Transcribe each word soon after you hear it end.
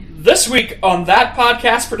This week on That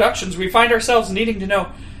Podcast Productions, we find ourselves needing to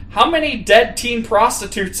know how many dead teen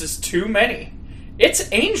prostitutes is too many. It's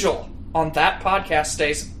Angel on That Podcast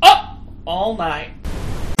Stays Up All Night.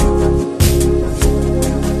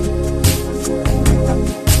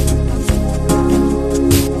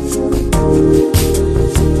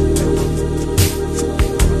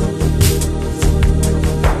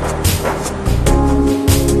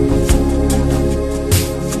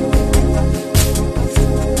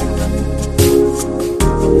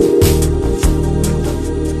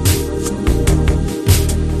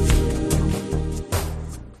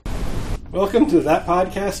 Welcome to That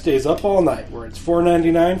Podcast Stays Up All Night, where it's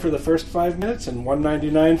 $4.99 for the first 5 minutes and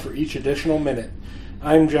 $1.99 for each additional minute.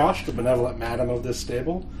 I'm Josh, the benevolent madam of this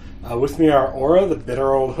stable. With me are Aura, the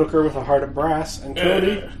bitter old hooker with a heart of brass, and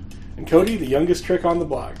Cody, the youngest trick on the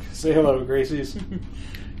block. Say hello, Gracies.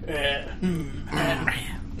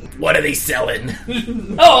 What are they selling?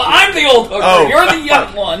 Oh, I'm the old hooker. You're the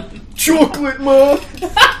young one. Chocolate, Ma!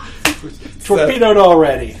 Torpedoed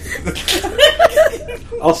already.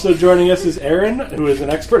 Also joining us is Aaron, who is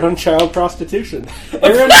an expert on child prostitution.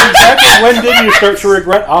 Aaron, exactly when did you start to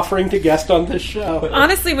regret offering to guest on this show?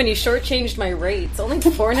 Honestly, when you shortchanged my rates, only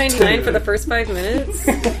 $4.99 for the first 5 minutes.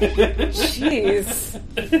 Jeez.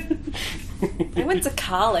 I went to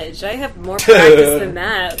college. I have more practice than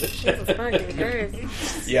that. Jesus fucking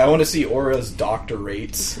Christ. Yeah, I want to see Aura's doctor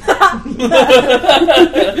rates. All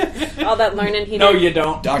that learning he did. No, you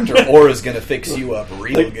don't. Dr. Aura's gonna fix you up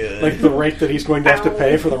real good. Like the rate that he's going to have to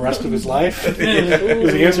pay for the rest of his life?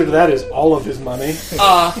 Because the answer to that is all of his money.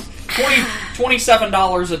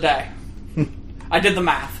 $27 a day. I did the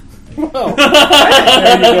math. Well, there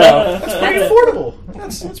you go. That's pretty affordable.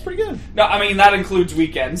 That's pretty good. No, I mean, that includes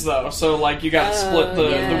weekends, though. So, like, you got to split the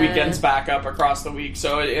yeah. weekends back up across the week.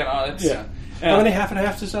 So, you know, it's... Yeah. How many half and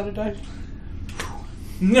halves is that a day?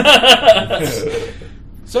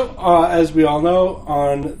 So, as we all know,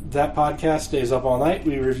 on That Podcast Stays Up All Night,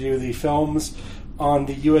 we review the films on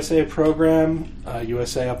the USA program,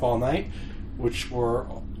 USA Up All Night, which were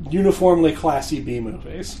uniformly classy B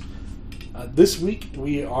movies. This week,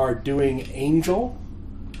 we are doing Angel.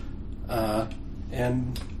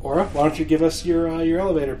 And, Aura, why don't you give us your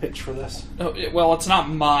elevator pitch for this? Oh, well, it's not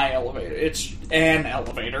my elevator. It's an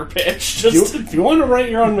elevator pitch. Just If you want to write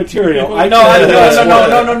your own material,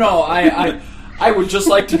 No, no. I would just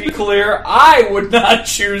like to be clear. I would not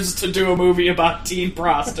choose to do a movie about teen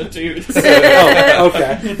prostitutes. Oh,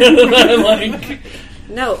 okay. Like,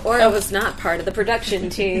 No, Aura was not part of the production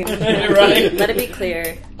team. Right. Let it be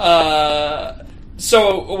clear.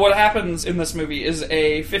 So what happens in this movie is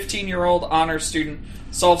a 15-year-old honors student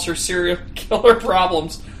solves her serial killer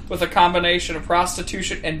problems with a combination of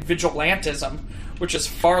prostitution and vigilantism, which is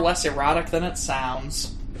far less erotic than it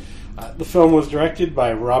sounds. The film was directed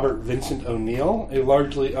by Robert Vincent O'Neill, a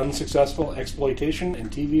largely unsuccessful exploitation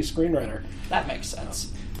and TV screenwriter. That makes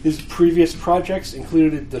sense. His previous projects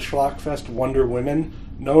included the Schlockfest Wonder Women.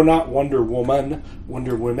 No, not Wonder Woman.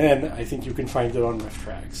 Wonder Women. I think you can find it on Riff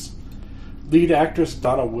Tracks. Lead actress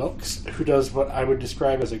Donna Wilkes, who does what I would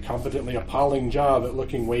describe as a competently appalling job at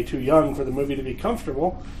looking way too young for the movie to be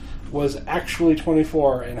comfortable, was actually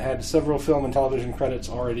 24 and had several film and television credits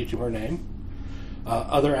already to her name.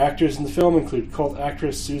 Other actors in the film include cult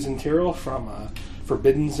actress Susan Tyrrell from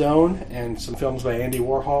Forbidden Zone and some films by Andy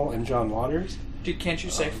Warhol and John Waters. Do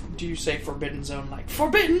you say Forbidden Zone like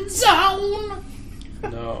Forbidden Zone?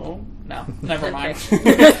 No. No, never mind.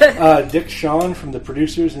 Dick Shawn from the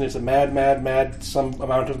producers and it's a mad, some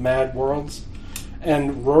amount of mad worlds.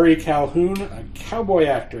 And Rory Calhoun, a cowboy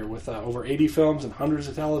actor with over 80 films and hundreds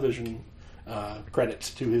of television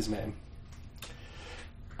credits to his name.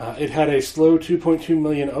 It had a slow $2.2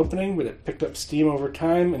 million opening, but it picked up steam over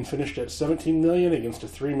time and finished at $17 million against a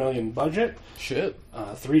 $3 million budget. Shit.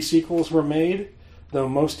 3 sequels were made, though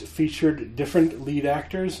most featured different lead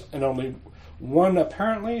actors, and only one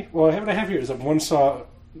apparently... Well, I have here is that one saw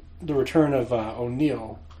the return of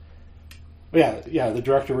O'Neill. Yeah, the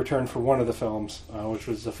director returned for one of the films, which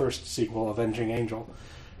was the first sequel, Avenging Angel.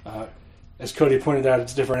 As Cody pointed out,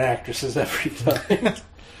 it's different actresses every time.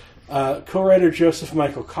 Co-writer Joseph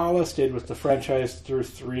Michael Kalla stayed with the franchise through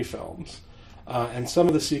 3 films. And some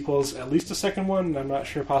of the sequels, at least the second one, and I'm not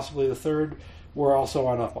sure possibly the third, were also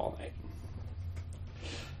on Up All Night.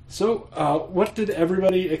 So, what did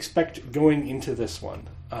everybody expect going into this one?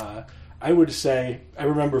 I would say, I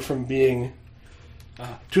remember from being...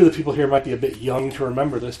 two of the people here might be a bit young to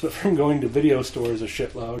remember this, but from going to video stores a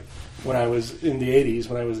shitload when I was in the 80s,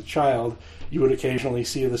 when I was a child, you would occasionally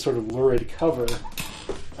see the sort of lurid cover.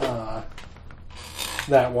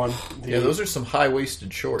 That one. Yeah, those are some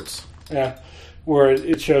high-waisted shorts. Yeah. where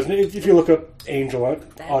it shows. If you look up Angel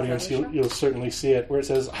audience, Photoshop? you'll certainly see it. Where it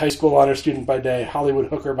says high school honor student by day, Hollywood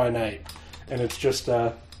hooker by night, and it's just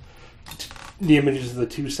the images of the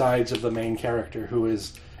two sides of the main character, who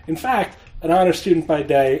is in fact an honor student by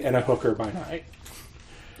day and a hooker by night.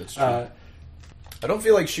 That's true. I don't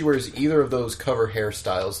feel like she wears either of those cover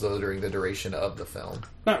hairstyles, though, during the duration of the film.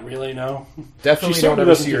 Not really, no. Definitely She don't certainly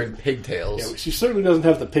ever doesn't see her do- in pigtails. Yeah, she certainly doesn't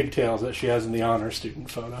have the pigtails that she has in the honor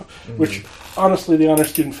student photo. Which, honestly, the honor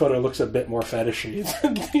student photo looks a bit more fetishy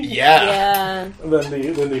Yeah. than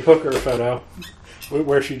the hooker photo,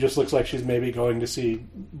 where she just looks like she's maybe going to see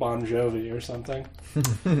Bon Jovi or something.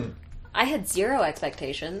 I had zero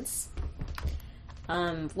expectations,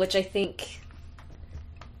 which I think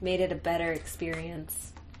made it a better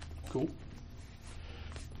experience. Cool.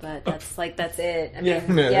 But that's it. I Yeah.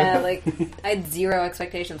 mean, yeah, like I had zero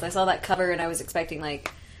expectations. I saw that cover and I was expecting I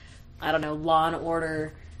don't know, Law and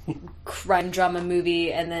Order, crime drama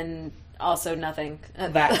movie, and then also nothing.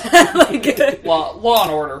 That Law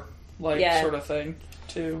and Order, Yeah. sort of thing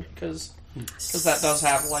too, because that does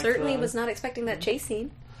have certainly was not expecting that chase scene,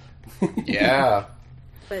 Yeah.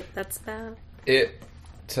 but that's that.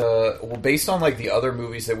 Based on the other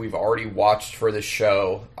movies that we've already watched for this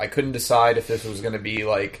show, I couldn't decide if this was going to be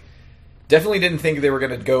definitely didn't think they were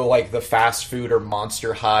going to go the fast food or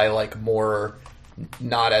Monster High, more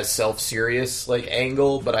not as self-serious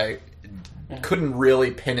angle, but I couldn't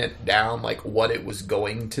really pin it down what it was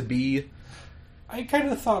going to be. I kind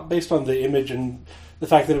of thought, based on the image and the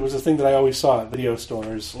fact that it was a thing that I always saw at video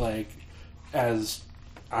stores, as,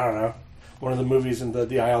 I don't know, one of the movies in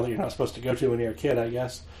the aisle that you're not supposed to go to when you're a kid, I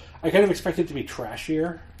guess. I kind of expected it to be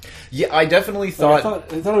trashier. Yeah, I definitely I thought...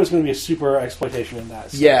 thought it was going to be a super exploitation in that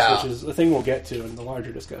sense, Yeah. which is a thing we'll get to in the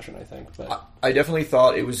larger discussion, I think. But I definitely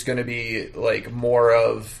thought it was going to be more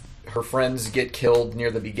of her friends get killed near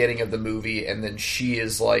the beginning of the movie, and then she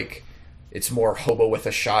is it's more hobo with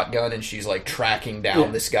a shotgun, and she's tracking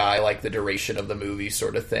down this guy the duration of the movie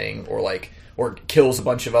sort of thing, or kills a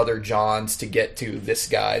bunch of other Johns to get to this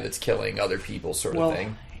guy that's killing other people sort of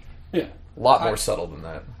thing. yeah. A lot more subtle than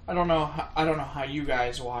that. I don't know how you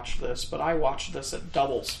guys watched this, but I watched this at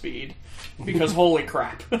double speed because holy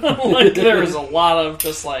crap! There's a lot of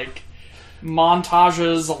just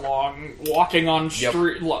montages along walking on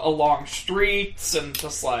along streets and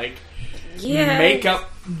just Yeah, makeup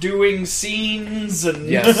doing scenes and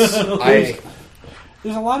Yes,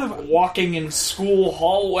 There's a lot of walking in school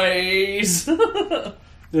hallways.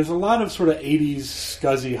 there's a lot of sort of 80s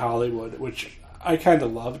scuzzy Hollywood, which I kind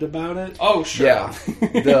of loved about it. Oh sure,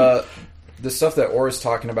 yeah. The stuff that Aura's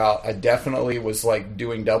talking about, I definitely was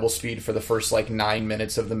doing double speed for the first 9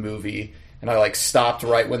 minutes of the movie, and I stopped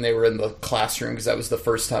right when they were in the classroom because that was the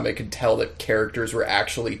first time I could tell that characters were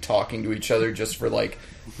actually talking to each other, just for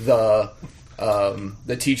the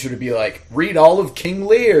teacher to be read all of King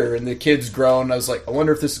Lear, and the kids groan. I was I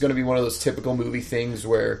wonder if this is going to be one of those typical movie things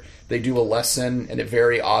where they do a lesson and it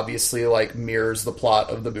very obviously mirrors the plot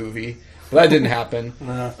of the movie. But that didn't happen.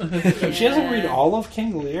 She doesn't read all of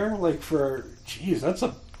King Lear? Jeez, that's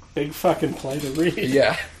a big fucking play to read.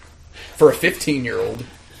 Yeah. For a 15-year-old,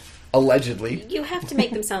 allegedly. you have to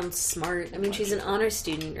make them sound smart. I mean, she's an honor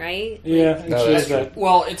student, right? Yeah, and No, she that's has that.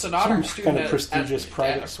 Well, it's an honor Some student kind of prestigious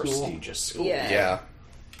private a school. prestigious school. Yeah. Yeah.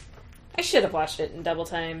 I should have watched it in double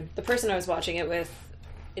time. The person I was watching it with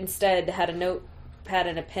instead had a notepad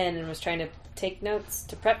and a pen and was trying to take notes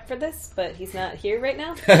to prep for this, but he's not here right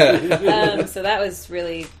now. So that was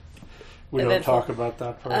really We don't eventful. talk about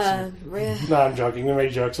that person. re- No, I'm joking. We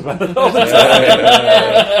make jokes about it all the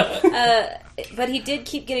time. but he did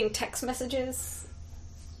keep getting text messages,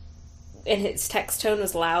 and his text tone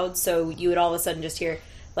was loud, so you would all of a sudden just hear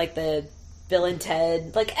the Bill and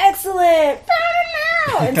Ted excellent,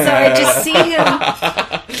 and so I just see him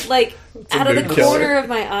out of the mood killer. corner of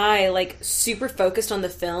my eye, super focused on the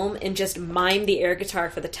film, and just mime the air guitar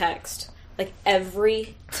for the text,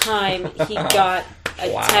 every time he got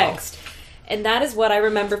a Wow. text. And that is what I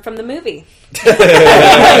remember from the movie.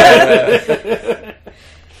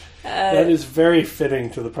 That is very fitting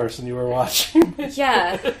to the person you were watching.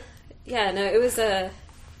 Yeah. No, it was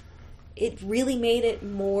it really made it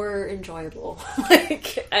more enjoyable.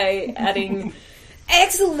 Adding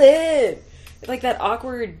excellent, that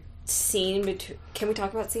awkward scene between. Can we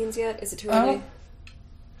talk about scenes yet? Is it too early?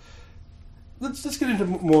 Let's get into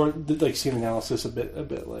more scene analysis a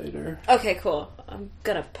bit later. Okay, cool. I'm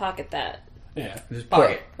gonna pocket that. Yeah. Just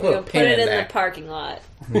Alright. We're a gonna put pin it in there. the parking lot.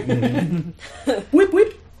 Whip,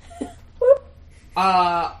 whip.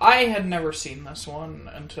 I had never seen this one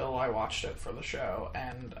until I watched it for the show,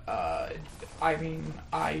 and I mean,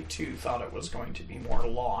 I too thought it was going to be more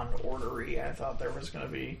Law and Ordery. I thought there was going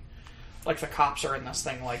to be, like, the cops are in this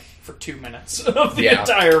thing, like, for 2 minutes of the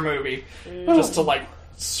entire movie, just to, like,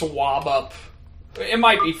 swab up. It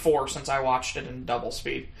might be 4 since I watched it in double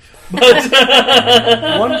speed. But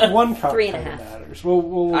one cop 3.5 kind of matters.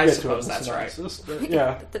 We'll I get suppose to it. that's right. But,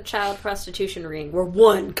 yeah. The child prostitution ring, where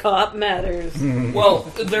one cop matters. Well,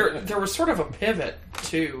 there was sort of a pivot,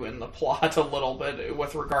 too, in the plot a little bit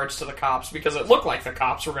with regards to the cops, because it looked like the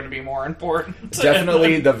cops were going to be more important.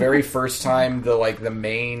 Definitely the very first time the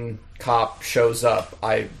main cop shows up,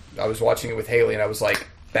 I was watching it with Haley, and I was like,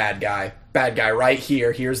 bad guy right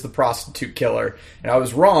here. Here's the prostitute killer. And I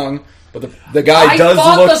was wrong, but the guy does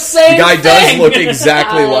look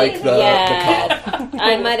exactly like the cop.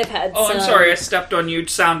 I might have had Oh, some... I'm sorry, I stepped on you,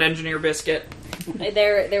 sound engineer biscuit.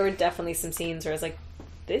 There were definitely some scenes where I was like,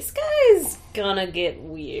 this guy's gonna get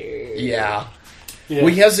weird. Yeah. Well,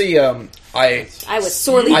 he has a I was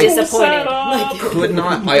sorely disappointed.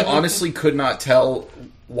 I honestly could not tell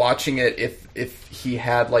watching it if he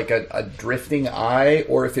had like a drifting eye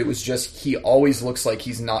or if it was just he always looks like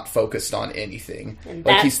he's not focused on anything. And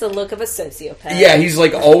like that's the look of a sociopath. Yeah, he's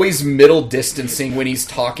like always middle distancing when he's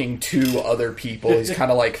talking to other people. He's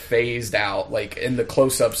kind of like phased out. Like, and the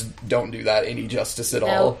close-ups don't do that any justice at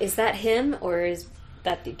all. Now, is that him or is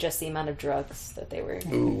that just the amount of drugs that they were?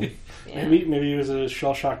 Ooh. Yeah. Maybe he was a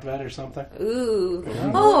shell-shocked vet or something. Ooh.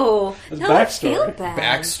 Oh. That's no, I feel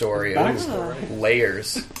backstory. bad. Backstory. Ooh.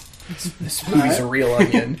 Layers. This movie's a real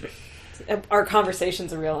onion. Our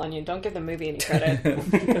conversation's a real onion. Don't give the movie any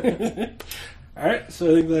credit. Alright, so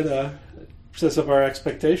I think that sets up our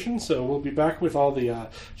expectations. So we'll be back with all the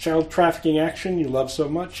child trafficking action you love so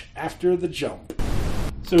much after the jump.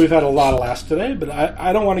 So we've had a lot of laughs today, but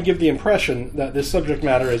I don't want to give the impression that this subject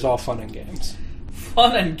matter is all fun and games.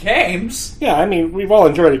 Fun and games? Yeah, I mean, we've all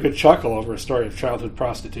enjoyed a good chuckle over a story of childhood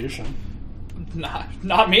prostitution.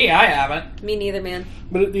 Not me, I haven't. Me neither, man.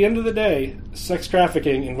 But at the end of the day, sex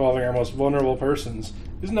trafficking involving our most vulnerable persons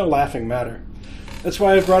is no laughing matter. That's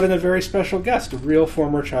why I've brought in a very special guest, a real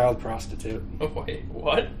former child prostitute. Oh, wait,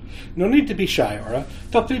 what? No need to be shy, Aura.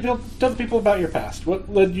 Tell the people about your past. What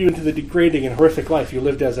led you into the degrading and horrific life you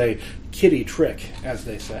lived as a kiddie trick, as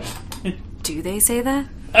they say? Do they say that?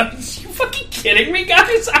 Are you fucking kidding me,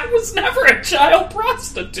 guys? I was never a child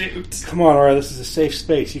prostitute. Come on, Aura, this is a safe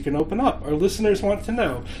space. You can open up. Our listeners want to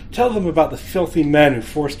know. Tell them about the filthy men who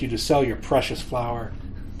forced you to sell your precious flower.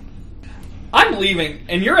 I'm leaving,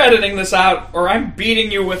 and you're editing this out, or I'm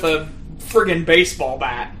beating you with a friggin' baseball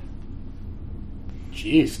bat.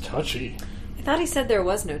 Jeez, touchy. I thought he said there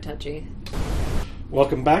was no touchy.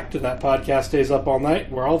 Welcome back to That Podcast Stays Up All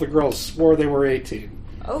Night, where all the girls swore they were 18.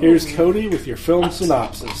 Oh. Here's Cody with your film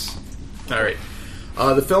synopsis. All right.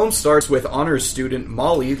 The film starts with honors student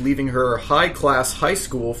Molly leaving her high-class high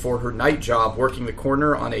school for her night job working the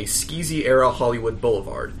corner on a skeezy-era Hollywood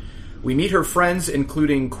boulevard. We meet her friends,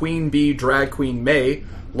 including Queen Bee drag queen May,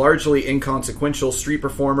 largely inconsequential street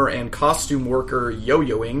performer and costume worker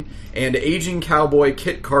Yo-Yoing, and aging cowboy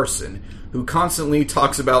Kit Carson, who constantly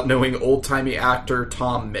talks about knowing old-timey actor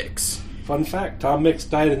Tom Mix. Fun fact, Tom Mix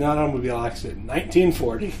died in an automobile accident in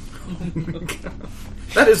 1940.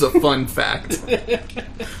 That is a fun fact.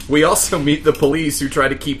 We also meet the police who try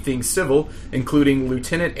to keep things civil, including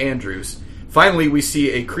Lieutenant Andrews. Finally, we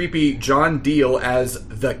see a creepy John Deal as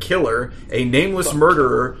the killer, a nameless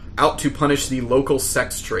murderer out to punish the local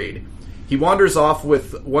sex trade. He wanders off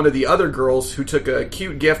with one of the other girls who took a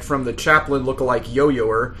cute gift from the chaplain lookalike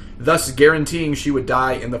Yo-Yoer, thus guaranteeing she would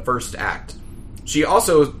die in the first act. She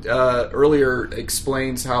also earlier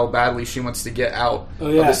explains how badly she wants to get out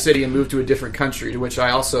of the city and move to a different country, to which I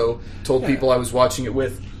also told people I was watching it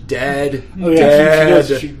with, dead.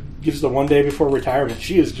 She gives the one day before retirement.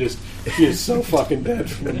 She is so fucking dead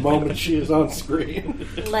from the moment she is on screen.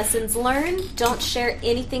 Lessons learned, don't share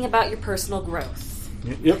anything about your personal growth.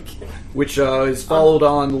 Yep. Which is followed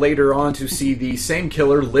on later on to see the same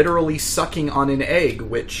killer literally sucking on an egg,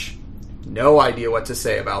 which, no idea what to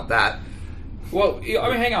say about that. Well, I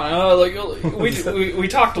mean, hang on. We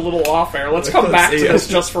talked a little off air. Let's come back to this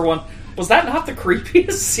just for one. Was that not the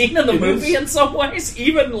creepiest scene in the movie in some ways?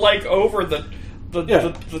 Even, like, over the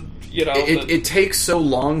you know... It takes so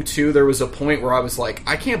long, too. There was a point where I was like,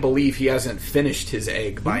 I can't believe he hasn't finished his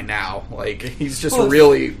egg by now. Like, he's just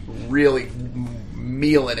really, really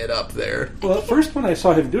mealing it up there. Well, at first when I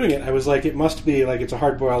saw him doing it, I was like, it must be like it's a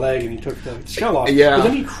hard-boiled egg and he took the shell off. Yeah. But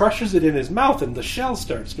then he crushes it in his mouth and the shell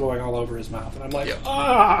starts going all over his mouth. And I'm like,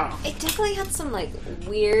 ah! It definitely had some, like,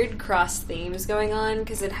 weird cross themes going on,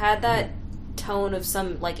 because it had that tone of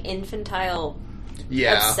some, like, infantile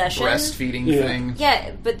Yeah, obsession. breastfeeding Yeah. thing.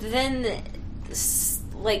 Yeah, but then,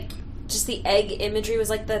 like, just the egg imagery was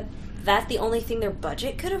like that the only thing their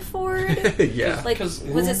budget could afford? Yeah. Like, 'Cause-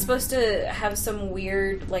 was it supposed to have some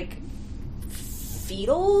weird, like,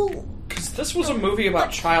 fetal? Because this was a movie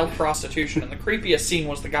about child prostitution, and the creepiest scene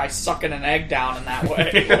was the guy sucking an egg down in that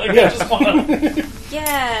way. Like, I just want to...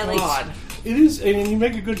 Yeah, like... God. It is. I mean, you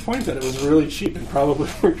make a good point that it was really cheap and probably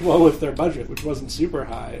worked well with their budget, which wasn't super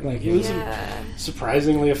high. Like, it was Yeah. a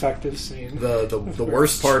surprisingly effective scene. The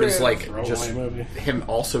worst part is True. like Throwaway just movie. him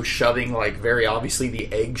also shoving like very obviously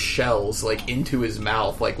the egg shells like into his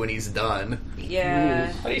mouth like when he's done.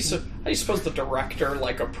 Yeah. How do you suppose the director,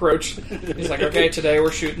 like, approached... He's like, okay, today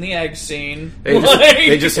we're shooting the egg scene.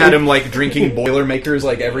 They just had him like drinking Boilermakers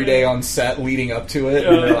like every day on set leading up to it.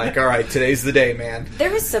 And they're like, all right, today's the day, man. There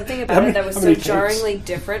was something about it that was how so many takes? jarringly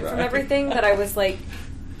different from everything that I was like,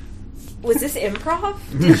 was this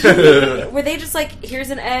improv? Were they just like,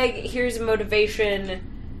 here's an egg, here's a motivation,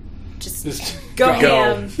 just go go.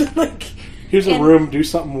 ham. Like, Here's a and- room, do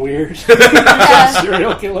something weird. Yeah.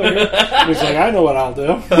 Serial killer. He's like, I know what I'll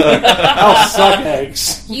do. I'll suck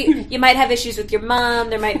eggs. you might have issues with your mom.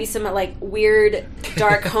 There might be some like weird,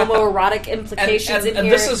 dark homoerotic implications in and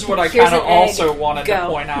here. this is what I Here's kind of an egg, also wanted to go.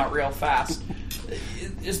 point out real fast.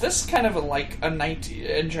 Is this kind of like a 19...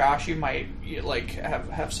 And Josh, you might like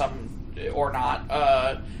have some or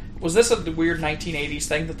not. Was this a weird 1980s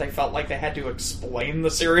thing that they felt like they had to explain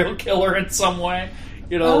the serial killer in some way?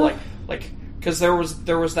 You know, like because there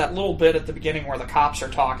was that little bit at the beginning where the cops are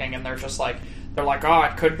talking and they're like, oh,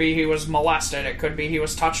 it could be he was molested, it could be he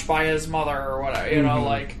was touched by his mother or whatever. You know,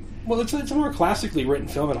 like. Well, it's a more classically written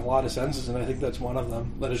film in a lot of senses, and I think that's one of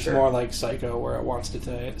them. But it's Sure. more like Psycho, where it wants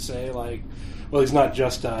to say like, well, he's not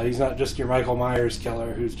just your Michael Myers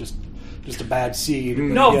killer who's just a bad seed. but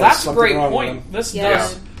No, he has that's a something great wrong with point. him. This Yeah.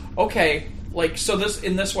 does okay. Like so, this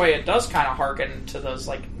in this way, it does kind of harken to those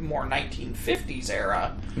like more 1950s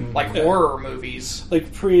era, like Yeah. horror movies. Like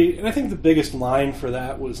and I think the biggest line for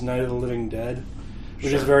that was Night of the Living Dead, which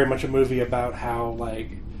is Sure. very much a movie about how like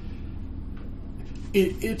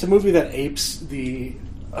it's a movie that apes the.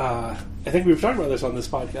 I think we've talked about this on this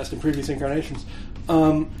podcast in previous incarnations.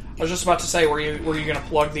 I was just about to say, were you going to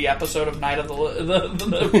plug the episode of Night of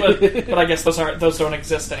but I guess those don't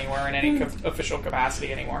exist anywhere in any official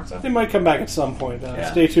capacity anymore. So They might come back at some point.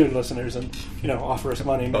 Yeah. Stay tuned, listeners, and offer us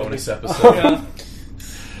money. maybe. Bonus episode.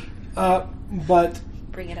 yeah. But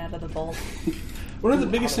Bring it out of the vault. one of the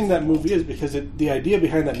biggest thing that movie is because the idea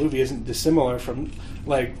behind that movie isn't dissimilar from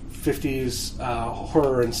like 50s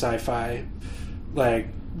horror and sci-fi, like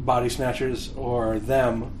Body Snatchers or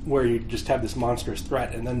Them, where you just have this monstrous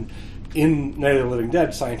threat, and then in Night of the Living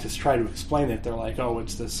Dead, scientists try to explain it. They're like, "Oh,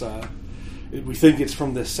 it's this. We think it's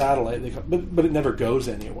from this satellite," but it never goes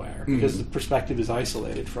anywhere because the perspective is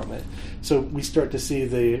isolated from it. So we start to see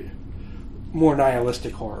the more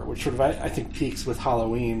nihilistic horror, which sort of I think peaks with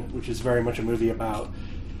Halloween, which is very much a movie about.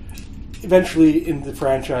 Eventually, in the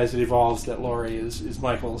franchise, it evolves that Laurie is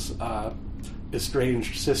Michael's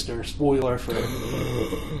estranged sister. Spoiler for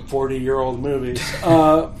 40-year-old movies,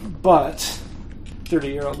 but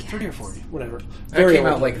 30 or 40, whatever. That came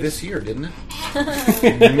old out like movies. this year, didn't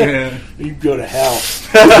it? You go to hell.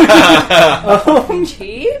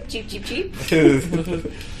 Cheap.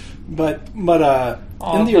 But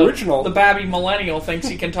Oh, in the original, the babby millennial thinks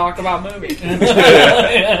he can talk about movies. in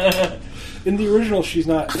the original, she's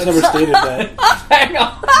not. It's never stated that. Hang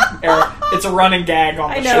on, Eric, it's a running gag on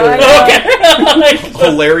the I know, show. I know. Okay.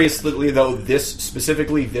 Hilariously, though,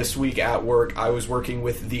 specifically this week at work, I was working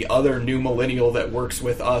with the other new millennial that works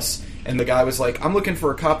with us, and the guy was like, "I'm looking for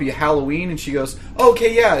a copy of Halloween," and she goes,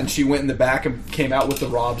 "Okay, yeah," and she went in the back and came out with the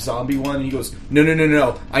Rob Zombie one, and he goes,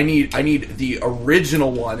 "No, I need the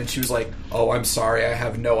original one," and she was like, "Oh, I'm sorry, I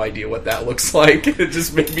have no idea what that looks like." It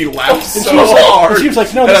just made me laugh so hard. She was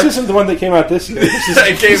like, "No, this isn't the one that came out this year." This is, I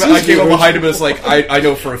came this is up the behind him original. and was like, I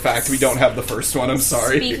know for a fact we don't have the first one. I'm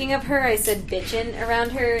sorry. Speaking of her, I said bitchin'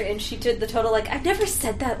 around her, and she did the total like I've never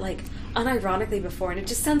said that like unironically before, and it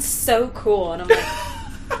just sounds so cool. And I'm like,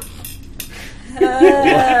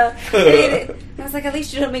 I was like, at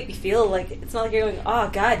least you don't make me feel like it's not like you're going, oh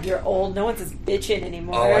god, you're old. No one says bitchin'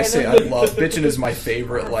 anymore. Oh, I And say I'm I like, love bitchin' is my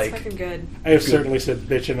favorite. "Oh, Like, that's fucking good. I have certainly said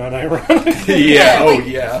bitchin' unironically. yeah, oh like-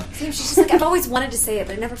 yeah. So she's just like, I've always wanted to say it,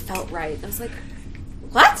 but it never felt right. And I was like,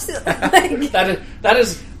 what? Like,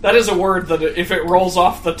 That is a word that if it rolls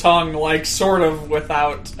off the tongue, like sort of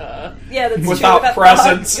without yeah, that's true. without Without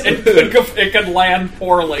presence, thought. it could land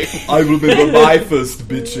poorly. I remember my first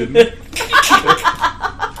bitchin'.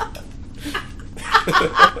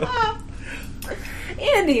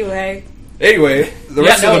 Anyway, Anyway, the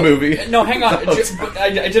rest of the movie. No, hang on. I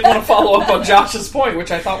did want to follow up on Josh's point,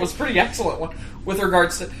 which I thought was a pretty excellent one, with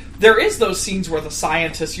regards to... There is those scenes where the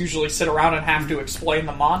scientists usually sit around and have to explain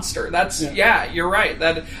the monster. That's you're right.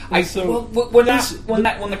 When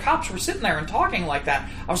the cops were sitting there and talking like that,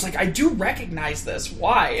 I was like, I do recognize this.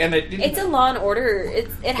 Why? And it didn't. It's a Law and Order.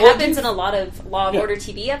 It happens in a lot of Law and Order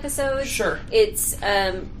TV episodes. Sure. It's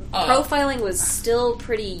profiling was still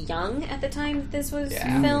pretty young at the time this was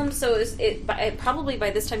filmed, so it probably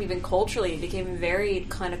by this time even culturally it became very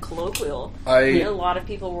kind of colloquial. A lot of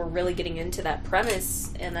people were really getting into that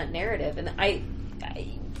premise and that narrative, and I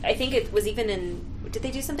think it was even in. Did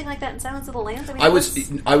they do something like that in Silence of the Lambs?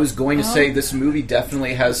 I was going to say this movie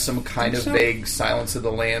definitely has some kind of vague Silence of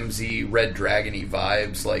the Lambs-y, Red Dragon-y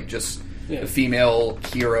vibes, like just the female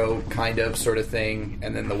hero kind of sort of thing,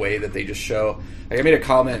 and then the way that they just show. Like, I made a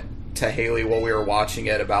comment to Haley while we were watching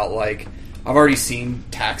it about, like, I've already seen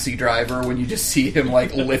Taxi Driver when you just see him,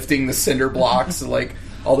 like, lifting the cinder blocks and, like,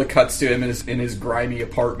 all the cuts to him in his grimy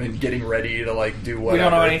apartment getting ready to, like, do whatever. We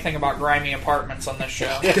don't know anything about grimy apartments on this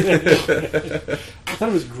show. I thought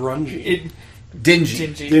it was grungy. Dingy.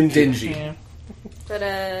 Yeah. But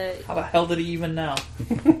how the hell did he even know?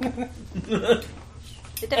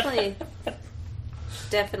 It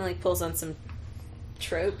definitely pulls on some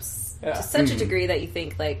tropes to such a degree that you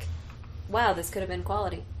think, like, wow, this could have been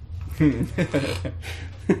quality.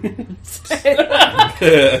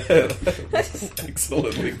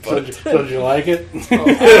 Excellently put. So did you like it?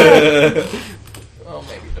 Oh,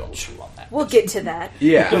 maybe don't chew on that. We'll get to that.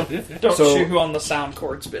 Yeah. Don't chew on the sound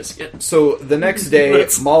cords biscuit. So the next day,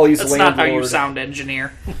 Molly's That's landlord... not how you sound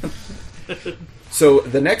engineer. So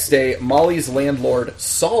the next day, Molly's landlord,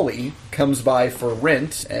 Solly, comes by for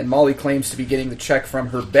rent, and Molly claims to be getting the check from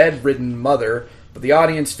her bedridden mother, but the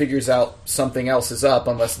audience figures out something else is up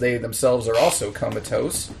unless they themselves are also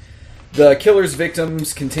comatose. The killer's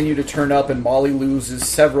victims continue to turn up, and Molly loses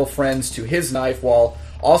several friends to his knife while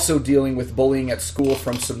also dealing with bullying at school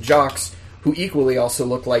from some jocks who equally also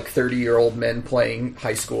look like 30-year-old men playing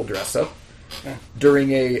high school dress-up.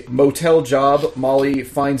 During a motel job, Molly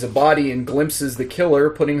finds a body and glimpses the killer,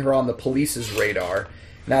 putting her on the police's radar.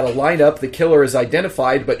 And at a lineup, the killer is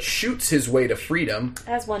identified but shoots his way to freedom.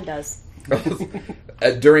 As one does.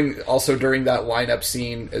 During that lineup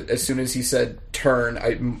scene, as soon as he said turn,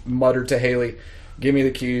 I muttered to Haley, "Give me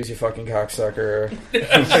the keys, you fucking cocksucker."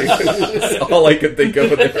 That's all I could think of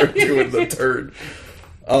when they were doing the turn.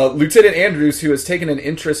 Lieutenant Andrews, who has taken an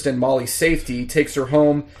interest in Molly's safety, takes her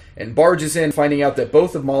home and barges in, finding out that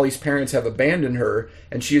both of Molly's parents have abandoned her,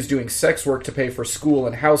 and she is doing sex work to pay for school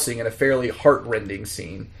and housing in a fairly heart-rending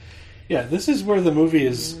scene. Yeah, this is where the movie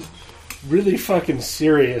is really fucking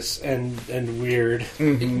serious and weird.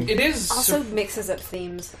 Mm-hmm. It is... Also mixes up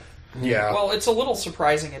themes. Yeah. Well, it's a little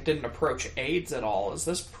surprising it didn't approach AIDS at all. Is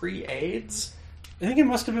this pre-AIDS? I think it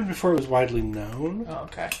must have been before it was widely known. Oh,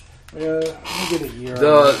 okay. I'll give it a year.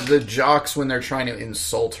 The jocks, when they're trying to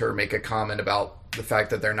insult her, make a comment about the fact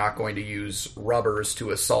that they're not going to use rubbers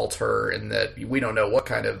to assault her, and that we don't know what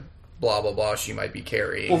kind of blah blah blah she might be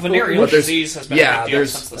carrying. Well, venereal disease has been a big deal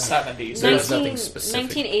since the 70s. There's nothing specific.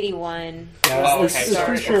 1981. Yeah, okay. I'm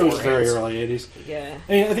pretty sure it was very early 80s. Yeah.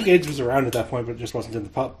 I think AIDS was around at that point, but it just wasn't in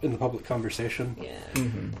the public conversation. Yeah.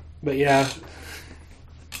 Mm-hmm. But yeah.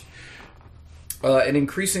 An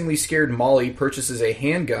increasingly scared Molly purchases a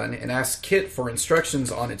handgun and asks Kit for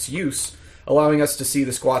instructions on its use, allowing us to see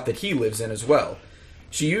the squat that he lives in as well.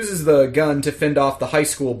 She uses the gun to fend off the high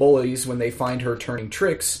school bullies when they find her turning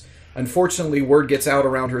tricks. Unfortunately, word gets out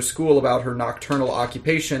around her school about her nocturnal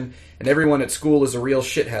occupation, and everyone at school is a real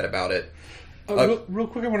shithead about it. Real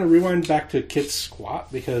quick, I want to rewind back to Kit's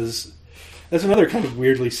squat, because that's another kind of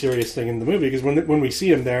weirdly serious thing in the movie, because when we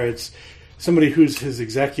see him there, it's somebody who's his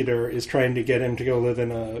executor is trying to get him to go live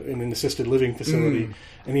in an assisted living facility,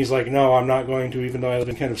 and he's like, "No, I'm not going to, even though I live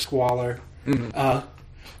in kind of squalor."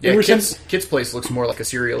 Yeah, Kit's place looks more like a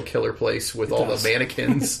serial killer place with all the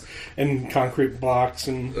mannequins and concrete blocks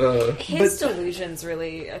and his delusions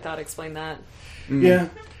really, I thought, explained that. Yeah,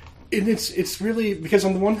 and it's really because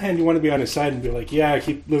on the one hand you want to be on his side and be like, "Yeah, I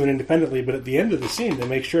keep living independently," but at the end of the scene they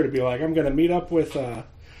make sure to be like, "I'm going to meet up with."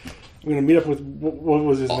 What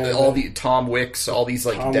was his name? All the Tom Wicks, all these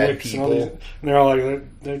like Tom dead Wicks, people. and they're all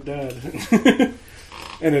like, they're dead.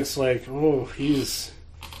 And it's like, oh, he's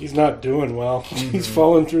not doing well. He's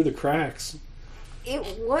falling through the cracks. It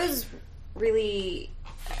was really...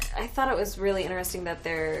 I thought it was really interesting that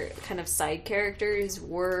their kind of side characters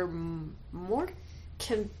were more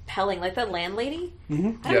compelling. Like the landlady.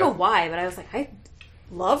 Mm-hmm. I don't know why, but I was like,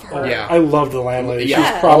 love her. Yeah. I love the landlady.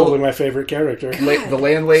 Yeah. She's probably my favorite character. The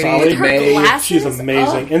landlady, Solid. Her May. glasses? She's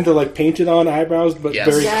amazing. Oh. And the painted on eyebrows, but Yes.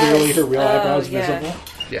 very Yes. clearly her real eyebrows yeah. visible.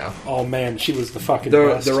 Yeah. Oh man, she was the fucking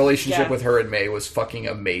The best. relationship Yeah. with her and May was fucking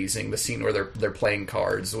amazing. The scene where they're playing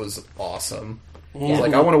cards was awesome. I was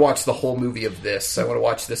like, I want to watch the whole movie of this. I want to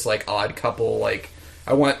watch this like odd couple. Like,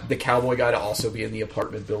 I want the cowboy guy to also be in the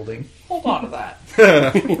apartment building. Hold on to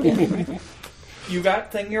that. You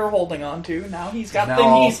got thing you're holding on to. Now he's got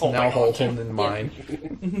thing he's holding now on hold to. him in mind.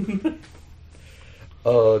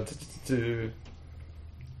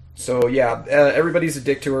 So yeah, everybody's a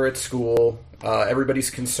dick to her at school. Everybody's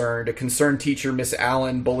concerned. A concerned teacher, Miss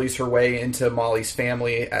Allen, bullies her way into Molly's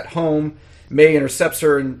family at home. May intercepts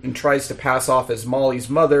her and tries to pass off as Molly's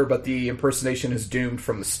mother, but the impersonation is doomed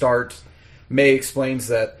from the start. May explains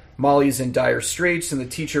that Molly's in dire straits, and the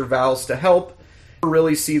teacher vows to help. Never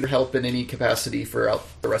really see the help in any capacity throughout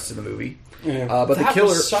the rest of the movie. Yeah. But the That killer,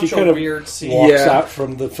 was such she a kind of weird scene. walks Yeah. out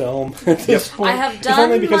from the film at this point. I have If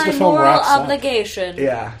only done because my the film moral wraps up. obligation.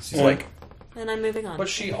 yeah, she's Yeah. like, And I'm moving on. But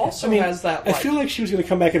she also I mean, has that. I Like, feel like she was going to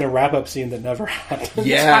come back in a wrap-up scene that never happened.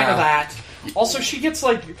 yeah, kind of that. Also, she gets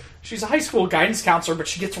like she's a high school guidance counselor, but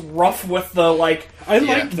she gets rough with the like I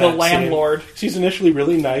liked the that landlord. scene. She's initially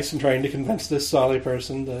really nice and trying to convince this Solly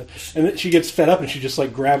person, and then she gets fed up and she just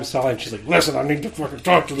like grabs Solly and she's like, "Listen, I need to fucking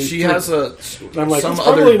talk to these." she two." has a And I'm like, some it's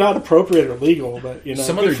other probably not appropriate or legal, but you know,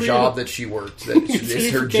 some good other for you. job that she worked that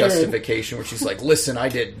is her for Karen. justification, where she's like, "Listen, I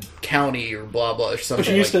did county or blah blah or But something."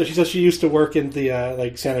 she used like, to. She says she used to work in the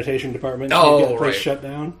like sanitation department. Oh, to get the place right. shut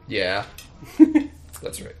down. Yeah,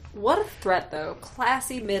 that's right. What a threat, though.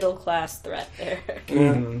 Classy middle class threat there.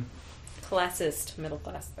 Mm-hmm. Classist middle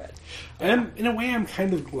class threat. And in a way, I'm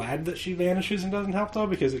kind of glad that she vanishes and doesn't help though,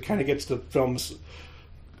 because it kind of gets the film's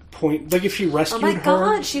point. Like if she Oh rescued my her,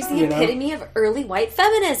 god, she's the you know? epitome of early white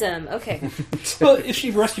feminism. Okay. Well, if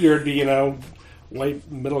she rescued her, it'd be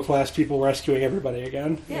white middle class people rescuing everybody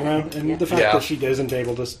again. Yeah. You know, and Yeah. the fact Yeah. that she isn't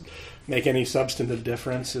able to make any substantive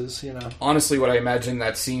difference is, Honestly, what I imagine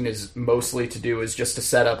that scene is mostly to do is just to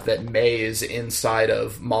set up that May is inside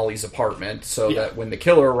of Molly's apartment, so Yeah. that when the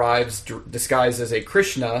killer arrives, disguised as a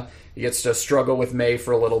Krishna, he gets to struggle with May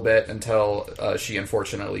for a little bit until she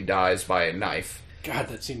unfortunately dies by a knife. God,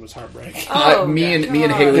 that scene was heartbreaking. Oh, me and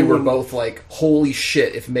God. Haley were both like, "Holy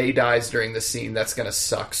shit! If May dies during this scene, that's gonna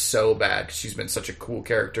suck so bad." 'Cause she's been such a cool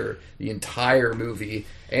character the entire movie,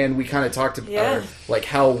 and we kind of talked about Yeah. like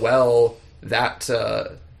how well that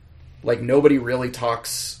like nobody really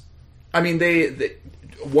talks. I mean, they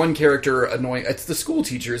one character annoying. It's the school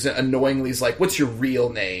teachers annoyingly is like, "What's your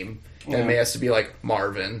real name?" And May has to be like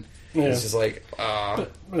Marvin. Yeah. It's just like,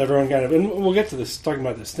 But everyone kind of, and we'll get to this talking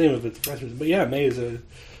about this theme of it, but yeah, May is a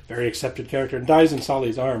very accepted character and dies in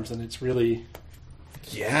Solly's arms, and it's really,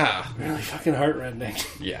 yeah, really fucking heartrending.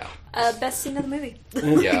 yeah. Best scene of the movie.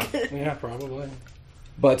 Yeah. Yeah, probably.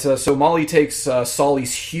 But so Molly takes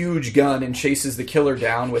Solly's huge gun and chases the killer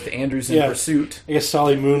down with Andrews in Yeah. pursuit. I guess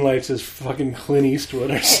Solly moonlights as fucking Clint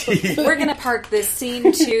Eastwood or something. We're gonna park this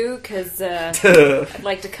scene too, because I'd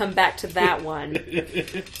like to come back to that one.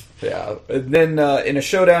 Yeah. And then in a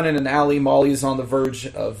showdown in an alley, Molly is on the verge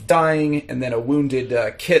of dying, and then a wounded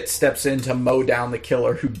Kit steps in to mow down the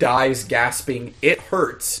killer, who dies gasping, "It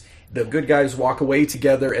hurts." The good guys walk away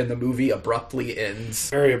together, and the movie abruptly ends.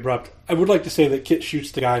 Very abrupt. I would like to say that Kit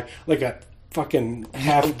shoots the guy like a fucking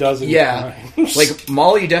half dozen Yeah, times. like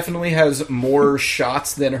Molly definitely has more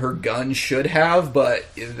shots than her gun should have, but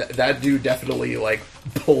that dude definitely like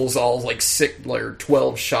pulls all like 6 or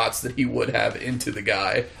 12 shots that he would have into the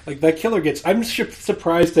guy. Like that killer gets. I'm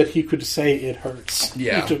surprised that he could say it hurts.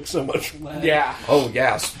 Yeah. He took so much from that. Yeah. Oh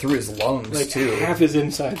yeah, through his lungs Like too. half his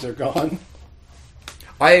insides are gone.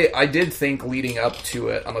 I did think leading up to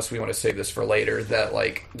it, unless we want to save this for later, that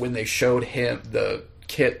like when they showed him the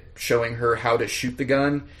Kit showing her how to shoot the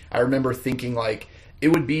gun, I remember thinking like it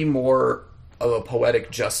would be more of a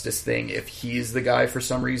poetic justice thing if he's the guy for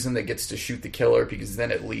some reason that gets to shoot the killer, because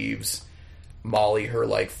then it leaves Molly her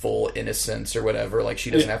like full innocence or whatever. Like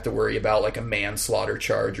she doesn't have to worry about like a manslaughter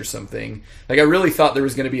charge or something. Like I really thought there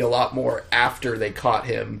was going to be a lot more after they caught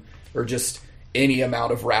him, or just any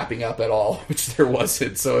amount of wrapping up at all, which there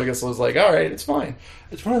wasn't. So I guess I was like, all right, it's fine.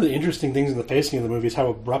 It's one of the interesting things in the pacing of the movie is how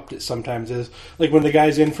abrupt it sometimes is. Like when the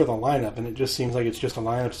guy's in for the lineup, and it just seems like it's just a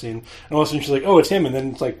lineup scene, and all of a sudden she's like, "Oh, it's him," and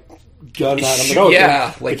then it's like gun out. I'm like, "Oh,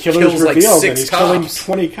 Yeah, the like killer's kills, like, revealed, 6 and he's killing cops.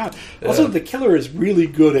 20 cops." Also, the killer is really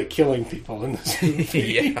good at killing people in this movie.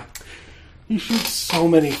 Yeah. He shoots so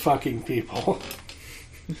many fucking people.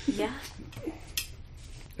 Yeah.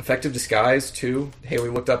 effective disguise too. Haley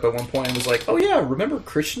looked up at one point and was like, "Oh yeah, remember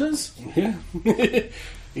Krishnas?" Yeah.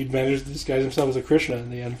 He'd managed to disguise himself as a Krishna in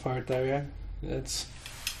the end part there, yeah. That's...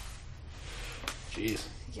 Jeez.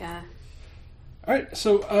 Yeah. Alright,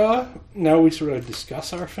 so now we sort of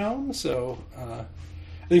discuss our film. So I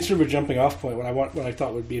think sort of a jumping off point, what I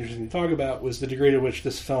thought would be interesting to talk about was the degree to which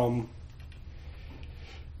we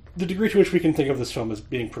can think of this film as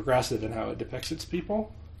being progressive in how it depicts its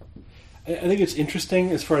people. I think it's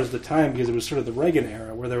interesting as far as the time, because it was sort of the Reagan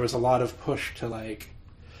era where there was a lot of push to like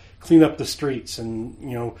clean up the streets and,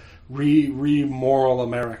 you know, re-moral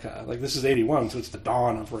America. Like, this is 81, so it's the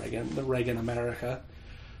dawn of Reagan, the Reagan America.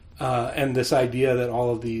 And this idea that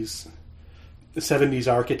all of the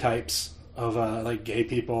 70s archetypes of like gay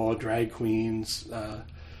people, drag queens,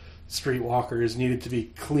 streetwalkers needed to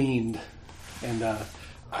be cleaned. And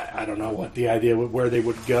I don't know what the idea where they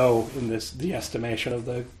would go in the estimation of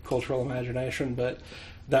the cultural imagination, but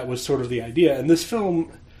that was sort of the idea. And this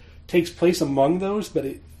film takes place among those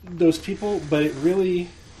people, but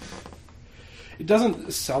it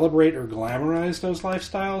doesn't celebrate or glamorize those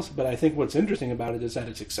lifestyles. But I think what's interesting about it is that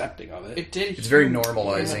it's accepting of it. It's very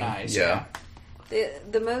normalizing. Yeah.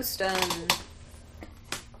 The most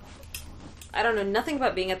I don't know. Nothing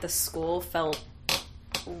about being at the school felt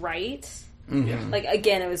right. Mm-hmm. Like,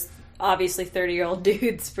 again, it was obviously 30-year-old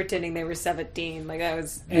dudes pretending they were 17. Like, that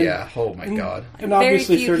was... Oh my God. And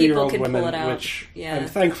obviously very few 30-year-old people can women, pull it out. which Yeah. I'm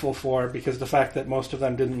thankful for, because the fact that most of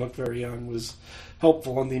them didn't look very young was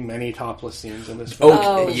helpful in the many topless scenes in this film.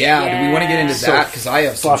 Oh, yeah. Do we want to get into So that? Because I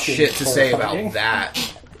have some fucking shit to say horrifying. about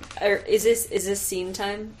that. Is this scene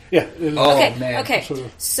time? Yeah. Oh, Okay, man. okay.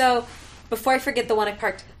 So, before I forget the one I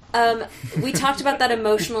parked, we talked about that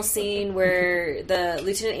emotional scene where the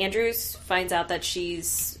Lieutenant Andrews finds out that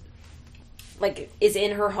she's, like, is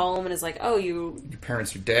in her home and is like, oh, Your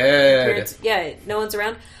parents are dead. no one's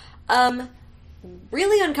around.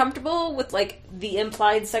 Really uncomfortable with, like, the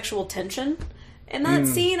implied sexual tension in that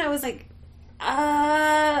scene. I was like,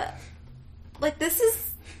 this is...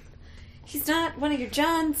 He's not one of your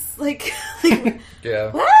Johns. Like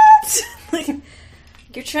Yeah. what? Like,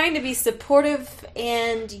 you're trying to be supportive,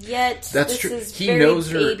 and yet That's this true. is He very knows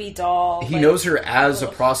her- baby doll. He like, knows her as a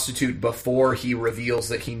ugh. prostitute before he reveals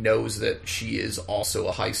that he knows that she is also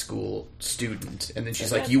a high school student. And then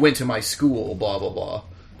she's like, you went to my school, blah, blah, blah.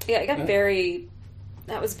 Yeah, I got very...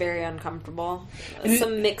 That was very uncomfortable.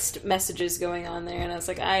 Some mixed messages going on there, and I was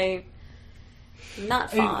like, I'm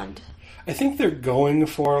not fond. I think they're going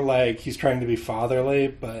for, like, he's trying to be fatherly,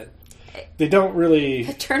 but they don't really...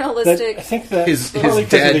 Paternalistic. I think that... His probably because of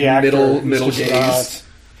dead the actor, middle he's just gaze.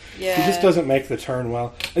 Yeah. He just doesn't make the turn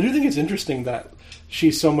well. I do think it's interesting that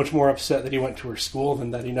she's so much more upset that he went to her school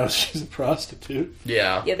than that he knows she's a prostitute.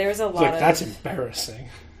 Yeah. Yeah, there's a It's lot like, of... that's embarrassing.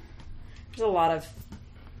 There's a lot of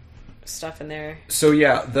stuff in there. So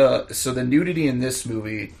yeah, the nudity in this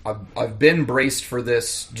movie, I've been braced for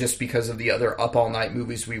this just because of the other Up All Night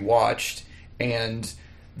movies we watched, and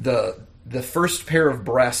the first pair of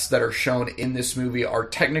breasts that are shown in this movie are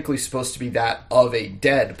technically supposed to be that of a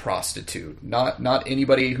dead prostitute, not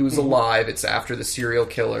anybody who's alive. It's after the serial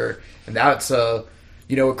killer, and that's a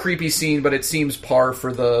creepy scene, but it seems par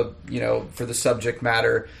for the subject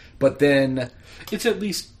matter. But then It's at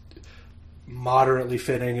least moderately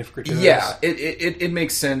fitting, if gratuitous. yeah, it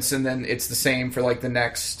makes sense, and then it's the same for like the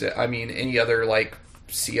next. I mean, any other like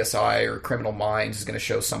CSI or Criminal Minds is going to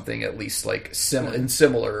show something at least like in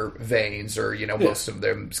similar veins, or most of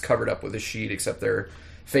them is covered up with a sheet except their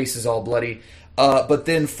face is all bloody. But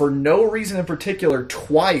then for no reason in particular,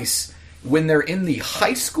 twice when they're in the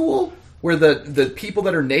high school where the people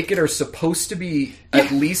that are naked are supposed to be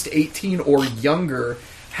at least 18 or younger,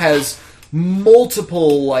 has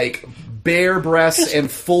multiple like bare breasts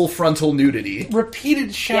and full frontal nudity.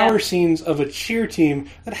 Repeated shower scenes of a cheer team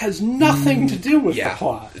that has nothing to do with the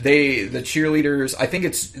plot. The cheerleaders, I think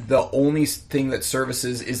it's the only thing that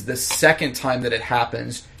services is the second time that it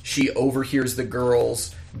happens, she overhears the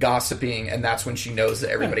girls gossiping, and that's when she knows that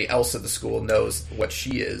everybody else at the school knows what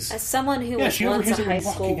she is. As someone who was she once overhears a high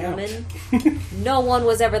everyone school walking woman, no one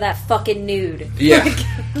was ever that fucking nude. Yeah.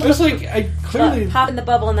 I was like, I clearly, Pop in the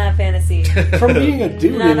bubble in that fantasy. from being a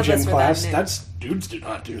dude None in of gym us were class, that nude. dudes do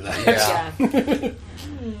not do that. Yeah. Yeah.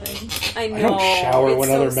 I know. I don't shower it's when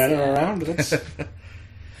so other men sad. are around. That's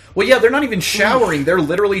Well, yeah, they're not even showering. They're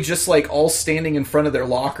literally just like all standing in front of their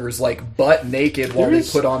lockers, like butt naked, while There they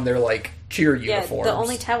is- put on their like cheer Yeah, uniforms. the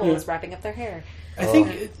only towel was wrapping up their hair. I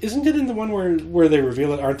think isn't it in the one where they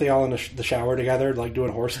reveal it? Aren't they all in the shower together, like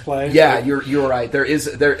doing horseplay? Yeah, you're right. There,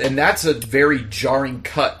 and that's a very jarring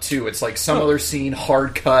cut too. It's like some other scene,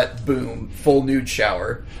 hard cut, boom, full nude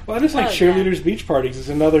shower. Well, and it's like cheerleaders' beach parties is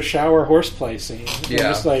another shower horseplay scene. Yeah,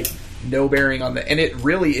 just like no bearing on and it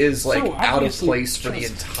really is like so out of place for the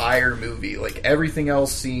entire movie. Like everything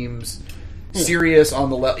else seems serious on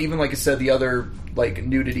the level. Even like I said, the other like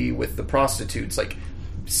nudity with the prostitutes, like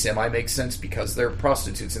semi makes sense because they're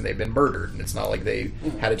prostitutes and they've been murdered, and it's not like they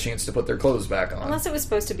had a chance to put their clothes back on. Unless it was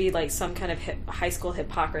supposed to be like some kind of high school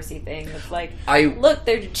hypocrisy thing. It's like, look,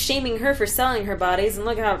 they're shaming her for selling her bodies, and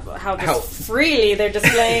look how freely they're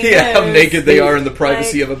displaying how naked they are in the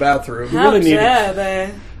privacy of a bathroom.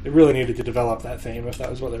 They really needed to develop that theme if that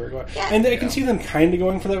was what they were going. Yeah. And I can see them kind of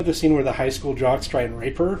going for that with the scene where the high school jocks try and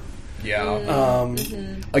rape her. Yeah.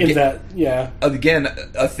 Again,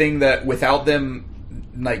 a thing that without them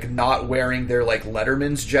like not wearing their like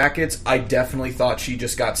Letterman's jackets, I definitely thought she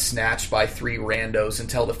just got snatched by 3 randos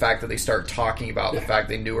until the fact that they start talking about the fact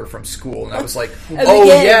they knew her from school, and I was like,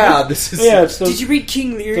 this is did you read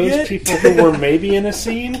King Lear those yet? People who were maybe in a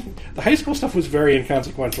scene. The high school stuff was very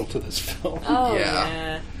inconsequential to this film. Oh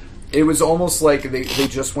yeah. It was almost like they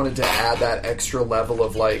just wanted to add that extra level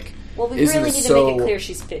of like, well, we really need to make it clear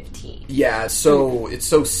she's 15. Yeah, so it's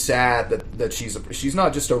so sad that she's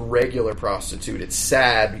not just a regular prostitute. It's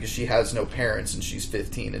sad because she has no parents and she's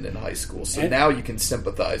 15 and in high school. So now you can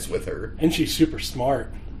sympathize with her. And she's super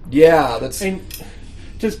smart. Yeah, that's... And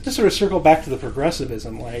just to sort of circle back to the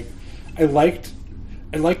progressivism, like, I liked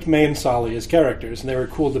May and Solly as characters, and they were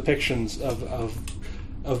cool depictions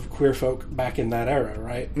of queer folk back in that era,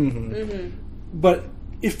 right? Mm-hmm. Mm-hmm. But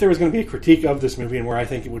if there was going to be a critique of this movie and where I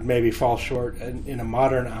think it would maybe fall short in a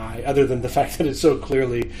modern eye, other than the fact that it's so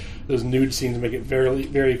clearly, those nude scenes make it very,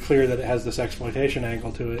 very clear that it has this exploitation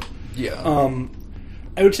angle to it. Yeah.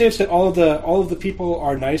 I would say it's that all of the people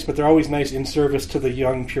are nice, but they're always nice in service to the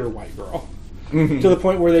young, pure white girl. Mm-hmm. To the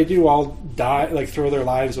point where they do all die, like throw their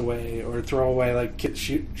lives away, or throw away, like Kit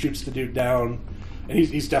shoots the dude down. And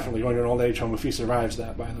he's definitely going to an old age home if he survives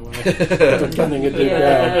that, by the way. After gunning a dude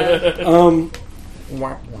down.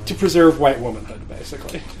 To preserve white womanhood,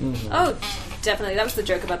 basically. Mm-hmm. Oh, definitely. That was the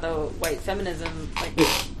joke about the white feminism, like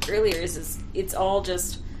earlier. Is it's all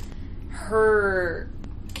just her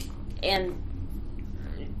and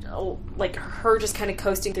like her just kind of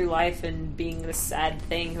coasting through life and being this sad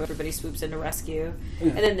thing who everybody swoops in to rescue,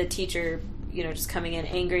 and then the teacher, just coming in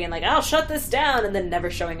angry and like, I'll shut this down, and then never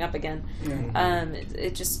showing up again. Mm-hmm.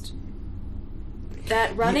 It just.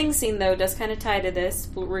 That running scene, though, does kind of tie to this.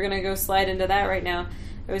 We're going to go slide into that right now.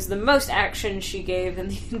 It was the most action she gave in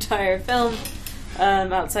the entire film,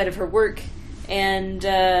 outside of her work. And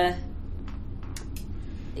that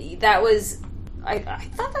was... I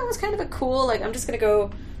thought that was kind of a cool... Like, I'm just going to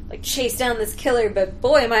go... like chase down this killer, but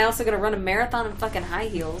boy, am I also going to run a marathon in fucking high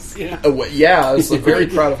heels. Yeah, I was very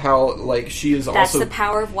proud of how like she is That's also the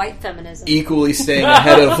power of white feminism. Equally staying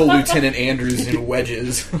ahead of Lieutenant Andrews in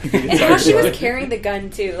wedges. And how she was carrying the gun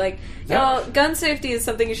too, like gun safety is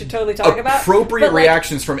something you should totally talk about. Appropriate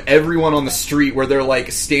reactions from everyone on the street where they're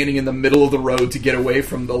like standing in the middle of the road to get away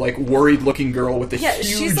from the like worried looking girl with the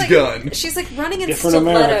huge gun. She's like running in Different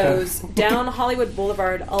stilettos down Hollywood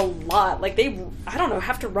Boulevard a lot. Like I don't know,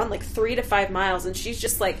 have to run like 3 to 5 miles, and she's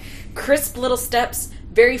just like crisp little steps,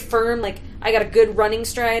 very firm, like I got a good running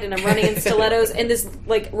stride and I'm running in stilettos, and this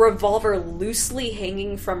like revolver loosely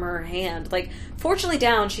hanging from her hand, like fortunately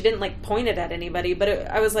down, she didn't like point it at anybody, but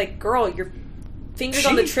I was like, girl, your fingers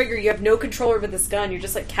on the trigger, you have no control over this gun, you're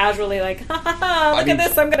just like casually like, ha ha ha, look at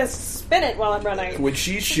this, I'm gonna spin it while I'm running. When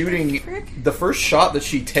she's shooting, the first shot that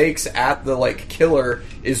she takes at the like killer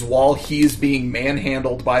is while he's being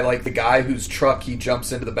manhandled by like the guy whose truck he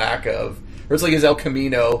jumps into the back of. Or it's like his El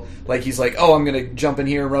Camino, like he's like, oh, I'm gonna jump in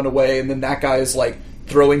here and run away, and then that guy is like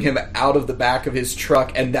throwing him out of the back of his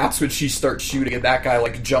truck, and that's when she starts shooting, and that guy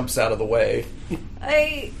like jumps out of the way.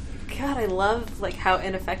 I love like how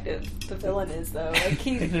ineffective the villain is, though. Like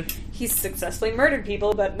he's successfully murdered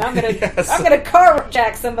people, but now I'm gonna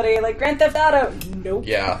carjack somebody like Grand Theft Auto. Nope.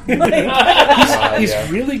 Yeah. He's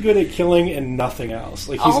really good at killing and nothing else.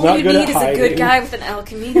 Like he's all not you good need at is hiding. a good guy with an El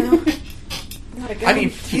Camino. I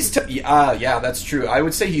mean, yeah, that's true. I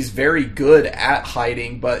would say he's very good at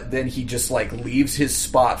hiding, but then he just like leaves his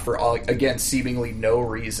spot for again seemingly no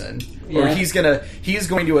reason. Or Yeah. he's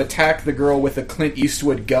going to attack the girl with a Clint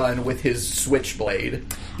Eastwood gun with his switchblade.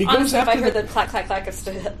 He goes Honestly, if I after heard the clack, clack, clack of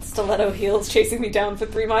stiletto heels chasing me down for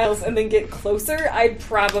 3 miles and then get closer, I'd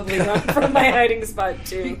probably run from my hiding spot,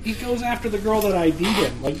 too. he goes after the girl that ID'd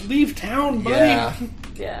him. Like, leave town, buddy. Yeah.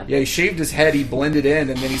 Yeah. Yeah, he shaved his head, he blended in,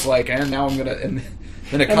 and then he's like, and now I'm gonna... And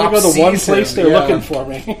then a And cop they go to the one sees place him. they're Yeah. looking for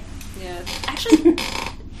me. Yeah. Actually,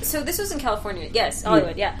 so this was in California. Yes,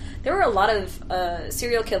 Hollywood, yeah. There were a lot of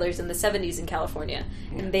serial killers in the 70s in California.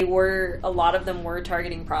 And a lot of them were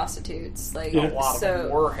targeting prostitutes. Like, Yeah. A lot so, of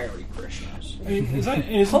them were Hare Krishnas. I mean,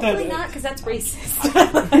 isn't hopefully that, not, because that's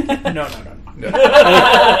racist. No.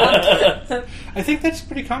 I think that's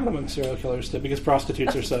pretty common among serial killers, too, because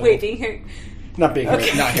prostitutes are so... Wait, being here. Not being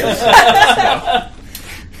Okay. Not here.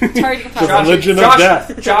 Targeting The prostitutes. religion of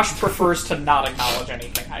death. Josh prefers to not acknowledge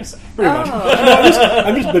anything I say. Pretty much. Oh.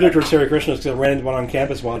 I'm just bitter towards Hare Krishnas because I ran into one on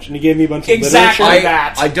campus once, and he gave me a bunch of Exactly. literature.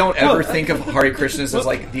 that. I don't ever think of Hare Krishnas as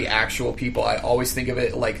like the actual people. I always think of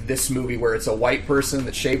it like this movie where it's a white person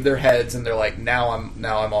that shaved their heads and they're like, now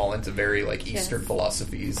I'm all into very like Eastern Yes.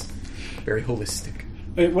 philosophies, very holistic.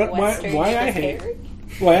 Wait, Western why I hate...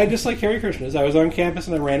 Why I dislike Hare Krishnas. I was on campus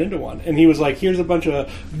and I ran into one, and he was like, "Here's a bunch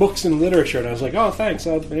of books and literature," and I was like, "Oh, thanks.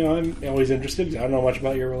 I'm always interested. 'Cause I don't know much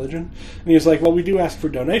about your religion." And he was like, "Well, we do ask for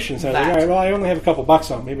donations." And I was like, "All right, well, I only have a couple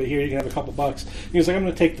bucks on me, but here you can have a couple bucks." And he was like, "I'm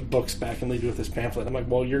going to take the books back and leave you with this pamphlet." I'm like,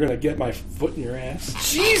 "Well, you're going to get my foot in your ass."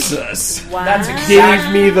 Jesus. Wow. That's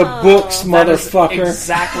Give me the books,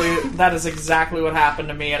 motherfucker. That is exactly what happened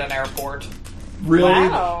to me at an airport. Really?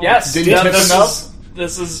 Wow. Yes. Did you tip this him is-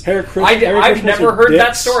 This is. Hare Krishnas I've never are heard that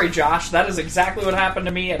dicks. story, Josh. That is exactly what happened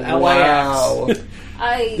to me at LAX. Wow.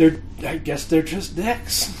 I guess they're just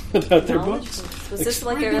dicks about their books. Was this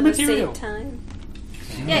like Explain around the the same material. time?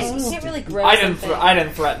 Yeah, you can't really grow I didn't. something. I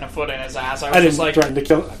didn't threaten a foot in his ass. I was I just didn't like, threaten to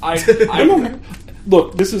kill. I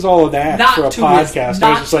Look, this is all an act not for a to podcast. his, I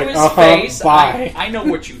not was just to like, his face. bye. I know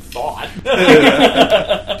what you thought.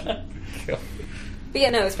 But yeah,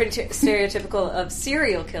 no, it's pretty stereotypical of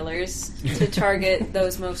serial killers to target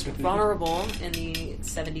those most vulnerable in the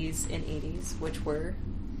 70s and 80s, which were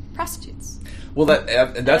prostitutes. Well, that's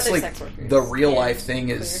other like sex workers. the real Yeah, life thing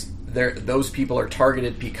is those people are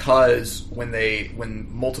targeted because when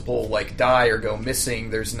multiple like die or go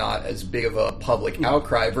missing, there's not as big of a public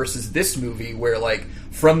outcry versus this movie where like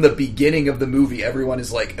from the beginning of the movie everyone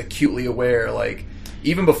is like acutely aware, like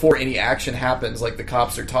even before any action happens, like the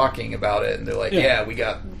cops are talking about it and they're like, yeah we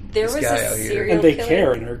got There this was guy a out here. serial And they killer.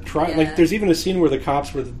 care and are trying. Yeah. Like, there's even a scene where the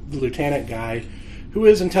cops with the lieutenant guy, who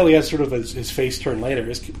is until he has sort of his face turned later,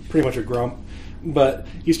 is pretty much a grump. But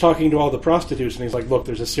he's talking to all the prostitutes, and he's like, "Look,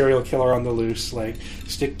 there's a serial killer on the loose. Like,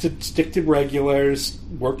 stick to regulars,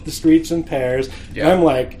 work the streets in pairs." Yeah. And I'm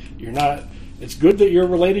like, "You're not. It's good that you're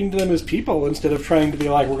relating to them as people instead of trying to be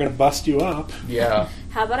like, we're going to bust you up." Yeah.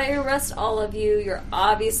 How about I arrest all of you? You're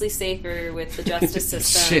obviously safer with the justice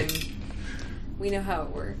system. Shit. We know how it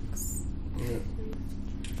works.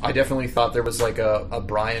 I definitely thought there was like a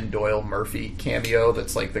Brian Doyle Murphy cameo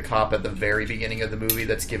that's like the cop at the very beginning of the movie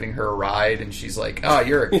that's giving her a ride and she's like, oh,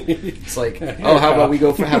 it's like, oh, how about we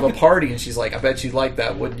go have a party? And she's like, I bet you'd like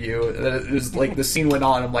that, wouldn't you? And then it was like the scene went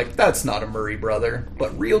on. I'm like, that's not a Murray brother,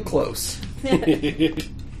 but real close. Alright,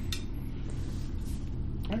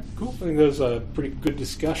 cool. I think that was a pretty good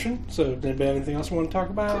discussion. So, does anybody have anything else you want to talk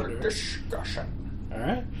about? Good or- discussion. All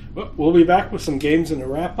right. Well, we'll be back with some games and a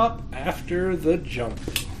wrap up after the jump.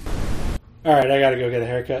 All right, I got to go get a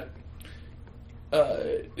haircut.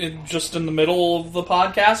 Just in the middle of the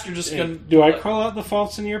podcast, you're just gonna. Do I call out the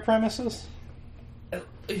faults in your premises?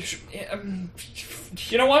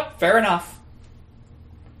 You know what? Fair enough.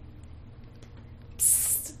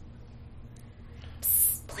 Psst.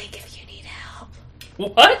 Psst. Blink if you need help.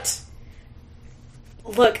 What?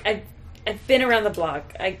 Look, I've been around the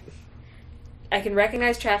block. I can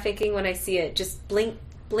recognize trafficking when I see it. Just blink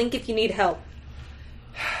if you need help.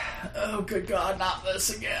 Oh, good God, not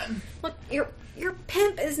this again. Look, your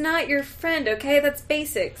pimp is not your friend, okay? That's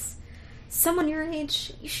basics. Someone your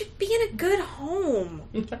age, you should be in a good home.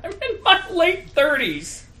 I'm in my late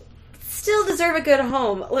 30s. Still deserve a good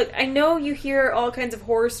home. Look, I know you hear all kinds of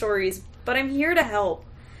horror stories, but I'm here to help.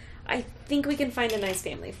 I think we can find a nice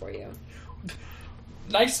family for you.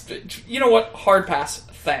 Nice. You know what? Hard pass.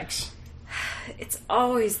 Thanks. It's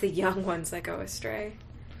always the young ones that go astray.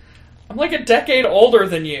 I'm like a decade older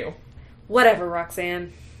than you. Whatever,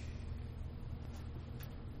 Roxanne.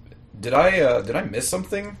 Did I miss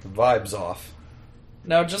something? Vibes off.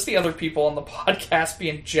 No, just the other people on the podcast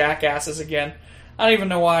being jackasses again. I don't even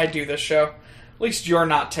know why I do this show. At least you're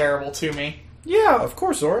not terrible to me. Yeah, of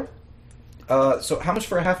course, Zora. So how much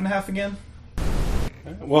for a half and half again?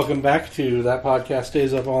 Welcome back to That Podcast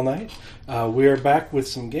Stays Up All Night. We are back with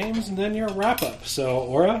some games and then your wrap-up. So,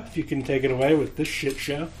 Aura, if you can take it away with this shit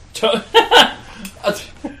show.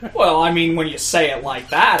 Well, I mean, when you say it like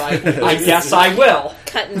that, I guess I will.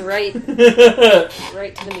 Cutting right to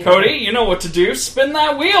the meat. Cody, you know what to do. Spin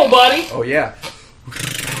that wheel, buddy. Oh, yeah.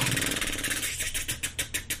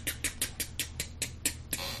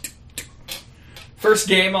 First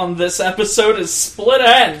game on this episode is Split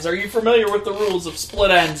Ends. Are you familiar with the rules of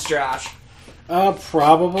Split Ends, Josh?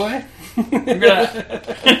 Probably. I'm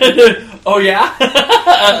gonna... Oh,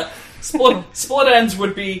 yeah? Split Ends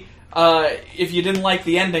would be, if you didn't like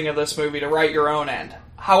the ending of this movie, to write your own end.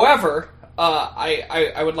 However,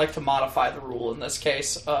 I would like to modify the rule in this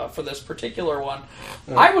case for this particular one.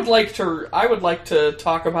 I would like to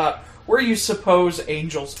talk about where you suppose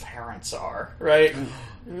Angel's parents are, right?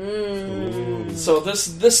 So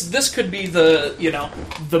this could be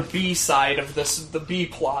the B side of this, the B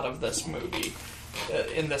plot of this movie.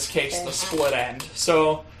 In this case, the Split End.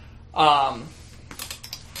 So,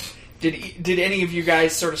 did any of you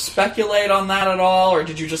guys sort of speculate on that at all, or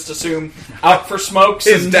did you just assume out for smokes?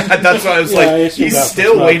 His dad, that's why I was like, he's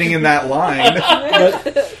still waiting in that line.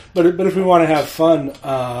 but if we want to have fun,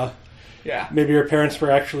 yeah, maybe her parents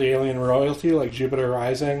were actually alien royalty, like Jupiter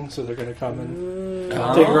Rising, so they're going to come and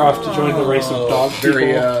take her off to join the race of dog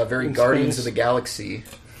people. Very Guardians of the Galaxy.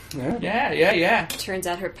 Yeah. Turns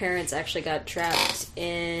out her parents actually got trapped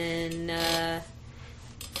in...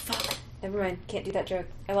 Fuck. Never mind. Can't do that joke.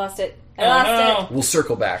 I lost it. We'll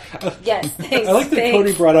circle back. Yes, thanks. I like that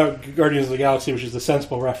Cody brought out Guardians of the Galaxy, which is the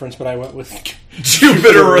sensible reference, but I went with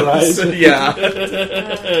Jupiter Rising. Yeah.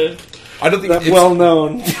 I don't think that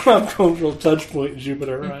well-known pop cultural touch point,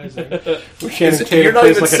 Jupiter Rising. You're not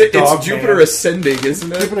even saying it's Jupiter Ascending,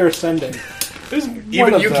 isn't it? Jupiter Ascending.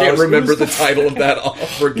 Even you can't remember the title of that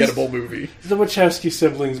unforgettable movie. The Wachowski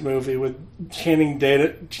siblings movie with Channing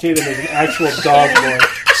Tatum as an actual dog boy.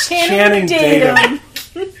 Channing Tatum.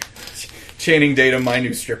 Channing Tatum, my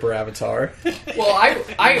new stripper avatar. Well,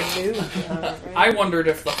 I wondered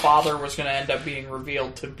if the father was going to end up being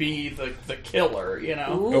revealed to be the killer. You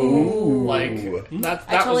know, Ooh. like that.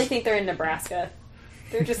 I totally think they're in Nebraska.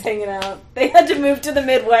 They're just hanging out. They had to move to the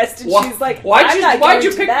Midwest, and she's like, "Why'd you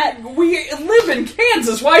pick that? We live in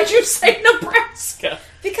Kansas. Why'd you say Nebraska?"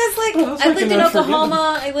 Because, I lived in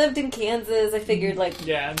Oklahoma, I lived in Kansas. I figured,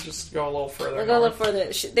 yeah, just go a little further. We'll go a little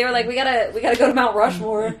further. They were like, "We gotta go to Mount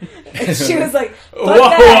Rushmore," and she was like,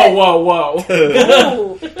 "Whoa!"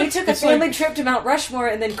 No. They took a family trip to Mount Rushmore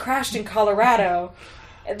and then crashed in Colorado,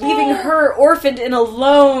 leaving her orphaned and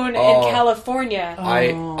alone in California.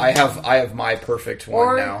 I have my perfect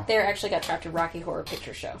one now. They actually got trapped in Rocky Horror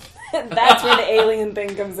Picture Show. That's where the alien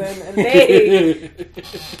thing comes in, and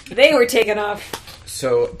they were taken off.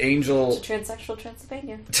 So Angel, transsexual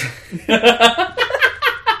Transylvania.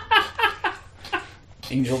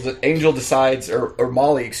 Angel decides, or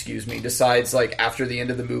Molly, decides after the end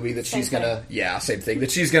of the movie that she's gonna, same thing, that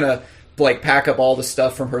she's gonna pack up all the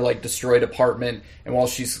stuff from her destroyed apartment, and while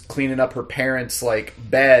she's cleaning up her parents'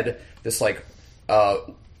 bed, this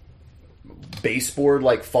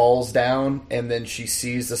baseboard falls down, and then she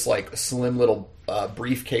sees this slim little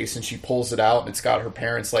briefcase, and she pulls it out, and it's got her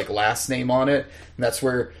parents' last name on it, and that's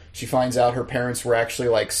where she finds out her parents were actually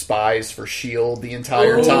spies for S.H.I.E.L.D. the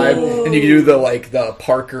entire time, and you can do the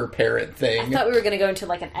Parker parent thing. I thought we were going to go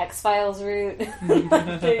into an X-Files route.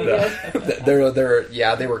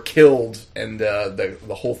 They were killed, and the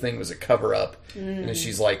whole thing was a cover-up, and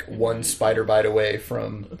she's one spider bite away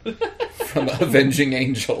from avenging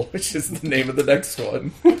Angel, which is the name of the next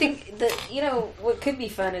one. I think what could be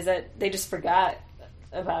fun is that they just forgot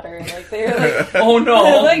about her. They're oh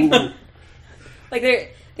no!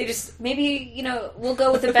 They just maybe we'll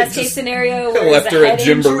go with the best case scenario where left her at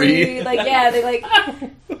Gymboree.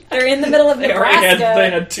 They're in the middle of Nebraska. They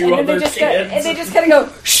had two other kids, and they just kind of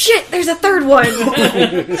go, shit. There's a third one.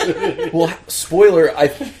 Well, spoiler.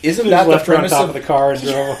 Isn't that the premise of the car and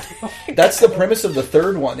drove? That's the premise of the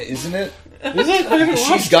third one, isn't it? Is it?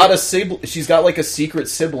 She's got a secret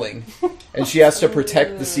sibling, and she has to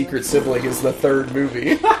protect the secret sibling. Is the third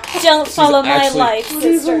movie? Don't follow my life,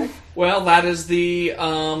 sister. Well, that is the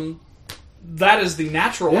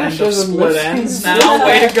natural end of Split Ends. Now, Yeah.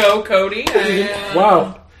 way to go, Cody!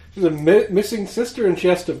 Wow, she's a missing sister, and she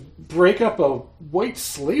has to break up a white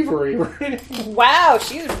slavery ring. Wow,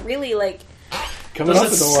 she's really Coming up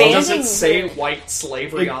in the world. Does it say white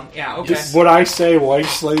slavery on? Yeah, okay. Would I say white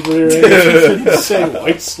slavery ring? Didn't say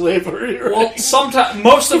white slavery ring. Well,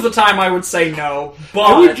 most of the time I would say no, but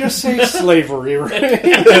I would just say slavery ring.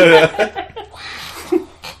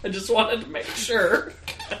 I just wanted to make sure.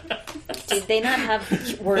 Did they not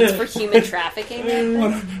have words for human trafficking?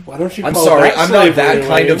 Why don't you? I'm call sorry, that I'm not that slavery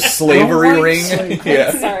kind ring? of slavery I don't like ring. slavery.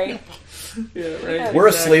 Yeah. Sorry. Yeah, right. We're a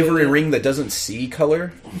Exactly. slavery ring that doesn't see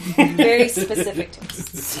color. Very specific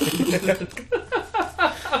tastes.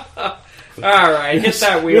 All right, hit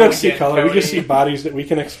that wheel. We don't see again, color. We Cody. just see bodies that we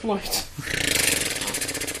can exploit.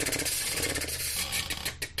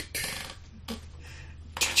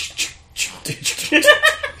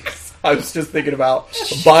 I was just thinking about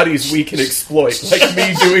bodies we can exploit, like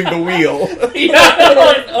me doing the wheel. Yeah,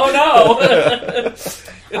 like, oh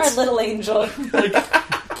no. Our little angel.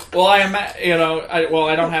 Well,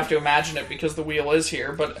 I don't have to imagine it because the wheel is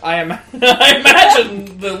here, but I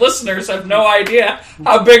imagine the listeners have no idea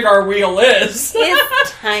how big our wheel is.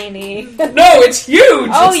 It's tiny. No, it's huge.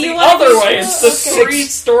 Oh, it's you the want other to way. show- It's the okay.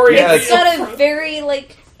 3-story Yeah, wheel. It's got a very,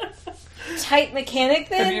 tight mechanic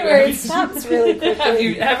then, where it stops really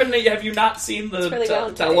quickly. Have you not seen the really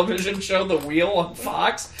round, television show The Wheel on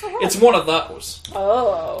Fox? It's one of those.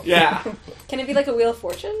 Oh. Yeah. Can it be like a Wheel of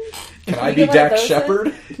Fortune? Can I You be get one of Dax those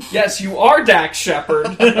Shepard? Yes, you are Dax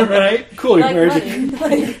Shepard, right? Cool. You're Like married,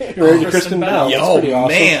 money. you're married to Kristen Bell. That's Yo, pretty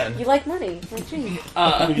awesome. man. You like money. Like, gee.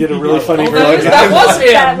 You get a really funny Oh, version. that was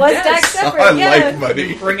him. That was Yes. Dax Shepard, I yeah. like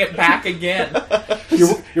money. Bring it back again.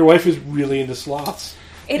 Your wife is really into sloths.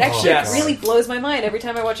 It actually Yes. really blows my mind every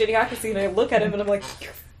time I watch Idiocracy and I look at him and I'm like,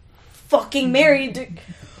 you're fucking married to...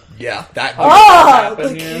 Yeah, that. Oh!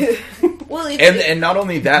 happen, yeah. Well, And not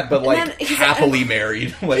only that, but And then like he's- happily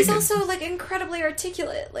married. Like, he's also incredibly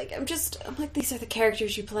articulate. I'm like, these are the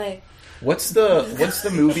characters you play. what's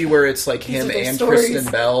the movie where it's like These him are their and stories.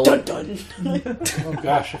 Kristen Bell, Dun dun. Oh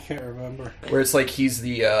gosh, I can't remember. where it's like he's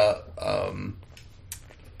the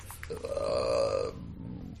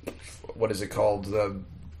what is it called?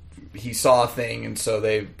 He saw a thing, and so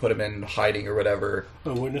they put him in hiding or whatever.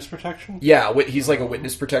 Oh, witness protection. Yeah, he's like a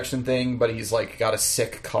witness protection thing, but he's like got a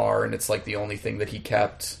sick car, and it's like the only thing that he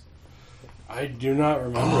kept. I do not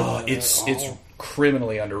remember. that It's at it's all.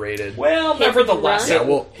 criminally underrated. Well, Hit nevertheless, and Yeah,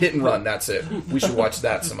 well, Hit and Run, that's it. We should watch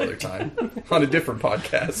that some other time on a different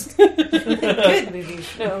podcast. Good movie.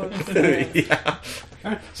 No. Yeah.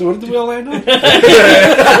 All right, so what did the wheel land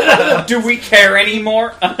on? do we care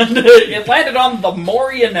anymore? It landed on The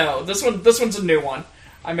More You Know. This one's a new one.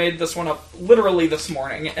 I made this one up literally this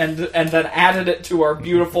morning, and then added it to our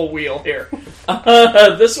beautiful wheel here.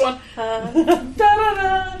 This one,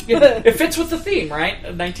 da-da-da. It fits with the theme, right?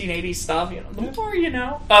 1980s stuff. The more you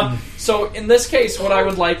know. So in this case, what I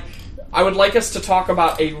would like us to talk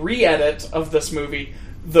about a re-edit of this movie.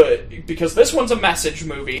 Because this one's a message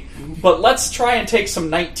movie, but let's try and take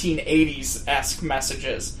some 1980s-esque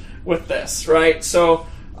messages with this, right? So.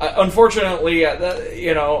 Unfortunately,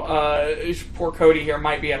 poor Cody here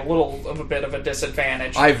might be at a little of a bit of a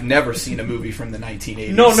disadvantage. I've never seen a movie from the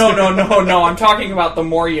 1980s. No. I'm talking about The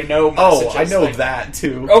More You Know Oh, messages I know thing. that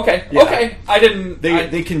too. Okay, Yeah. okay. I didn't...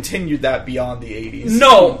 They continued that beyond the 80s.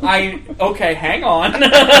 No, okay, hang on.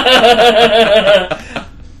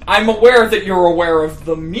 I'm aware that you're aware of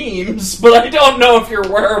the memes, but I don't know if you're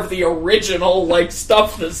aware of the original,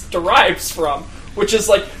 stuff this derives from. Which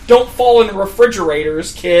is don't fall in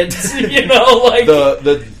refrigerators, kids.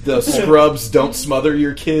 The Scrubs don't smother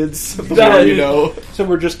your kids. The more you know. So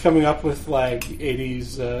we're just coming up with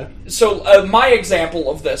 80s. So my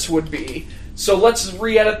example of this would be, so let's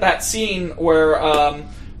re-edit that scene where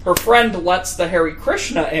her friend lets the Hare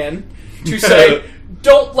Krishna in to say,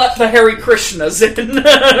 don't let the Hare Krishnas in.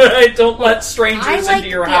 Don't let strangers I like into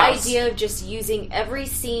your the house. idea of just using every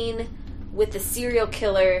scene with the serial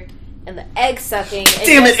killer and the egg sucking. And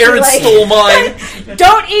Damn it, just Aaron be stole mine.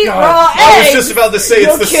 Don't eat raw eggs. I was just about to say it's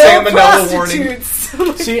You'll the kill salmonella warning.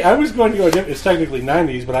 prostitutes. See, I was going to go. It's technically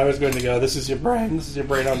 90s, but I was going to go. This is your brain. This is your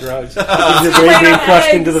brain on drugs. This is your brain being crushed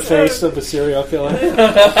eggs. into the face of a serial killer.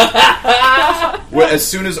 As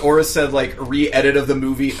soon as Aura said re-edit of the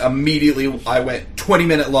movie, immediately I went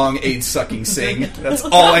 20-minute long AIDS sucking sing. That's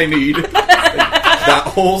all I need. That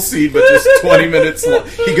whole scene, but just 20 minutes long.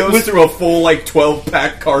 He goes through a full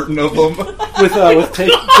 12-pack carton of them. with take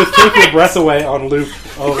your breath away on loop.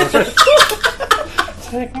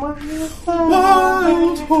 Take my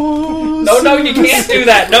No, you can't do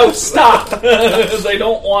that. No, stop. They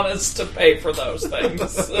don't want us to pay for those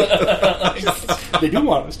things. They do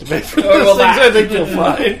want us to pay for well, those things. that- I think you'll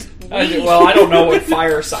find. I don't know what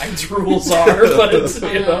fire signs rules are, but it's,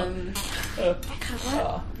 God,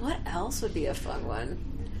 what else would be a fun one?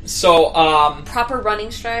 So, Proper running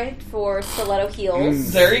stride for stiletto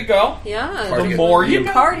heels. there you go. Yeah. Cardio. The more you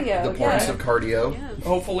know. Cardio. The importance yeah. of cardio. Yeah.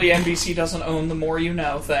 Hopefully NBC doesn't own the more you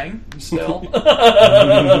know thing still.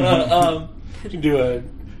 You can do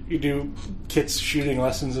You do Kit's shooting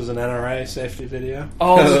lessons as an NRA safety video.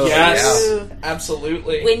 Oh, yes. Yeah.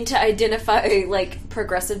 Absolutely. When to identify, like,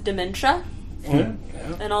 progressive dementia Yeah.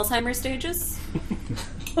 and Alzheimer's stages.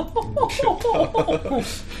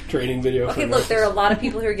 Training video. Okay, for look, there are a nurses. lot of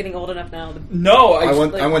people who are getting old enough now. No, I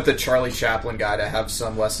went like- the Charlie Chaplin guy to have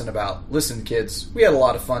some lesson about, listen, kids, we had a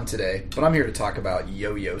lot of fun today, but I'm here to talk about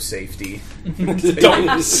yo-yo safety.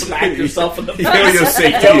 don't smack yourself in the face. Yo-yo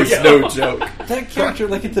safety is no joke. That character,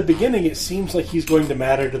 like at the beginning, it seems like he's going to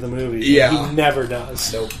matter to the movie. Yeah. He never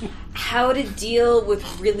does. Nope. How to deal with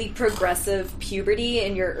really progressive puberty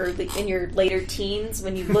in your later teens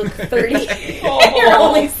when you look 30 and you're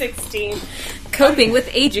only 16. Coping with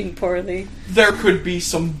aging poorly. There could be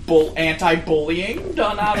some anti-bullying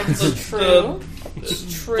done out of True.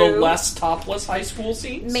 the less topless high school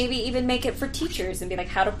scenes. Maybe even make it for teachers and be like,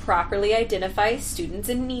 how to properly identify students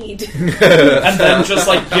in need. And then just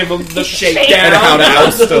like give them the shakedown. And how to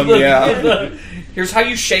oust them, yeah. Here's how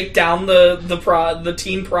you shake down the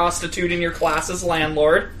teen prostitute in your class's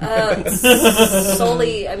landlord.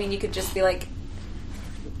 Solely, I mean, you could just be like,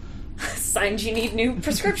 signs you need new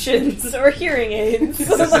prescriptions or hearing aids.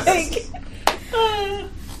 Like,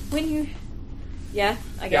 when you... Yeah,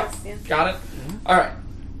 I guess. Yeah. Got it? Alright.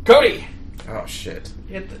 Cody, Oh, shit.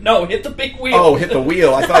 hit the big wheel. Oh, hit the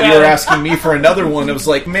wheel. I thought you were asking me for another one. It was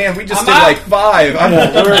like, man, we just I'm did out. like 5. I'm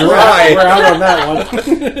We're dry. out on that one.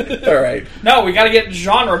 All right. No, we gotta get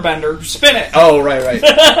genre bender. Spin it. Oh, right.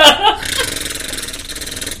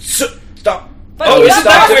 Stop. But Oh, you isn't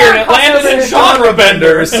got that weird? It that landed in genre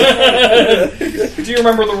benders. Do you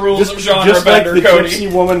remember the rules of genre Just like bender, the Cody?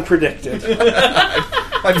 gypsy woman predicted.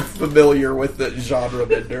 I'm familiar with the genre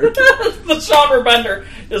bender. The genre bender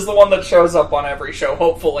is the one that shows up on every show,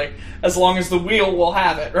 hopefully. As long as the wheel will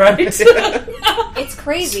have it, right? It's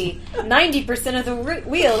crazy. 90% of the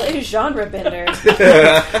wheel is genre bender.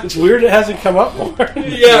 It's weird it hasn't come up more.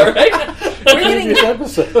 Yeah, right? We're getting... Previous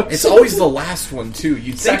episodes. It's always the last one, too.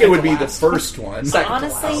 You'd think Second it would to be the last. first one. Second to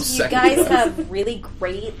Honestly, last. you Second guys to last. have really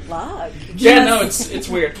great luck. Yeah, no, it's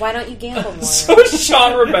weird. Why don't you gamble more? So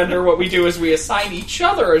genre bender, what we do is we assign each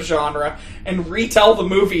other a genre and retell the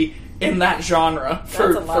movie in that genre. That's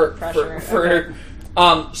a lot of pressure.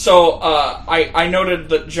 I noted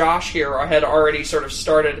that Josh here had already sort of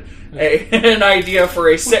started an idea for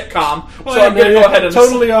a sitcom. Well, So I'm going to go ahead and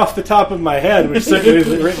totally off the top of my head, which certainly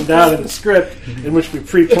isn't written down in the script, in which we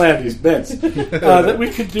pre-planned these bits. That we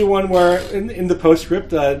could do one where, in the postscript,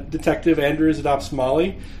 Detective Andrews adopts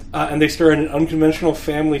Molly, and they star in an unconventional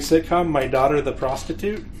family sitcom, My Daughter the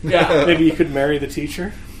Prostitute. Yeah. Maybe you could marry the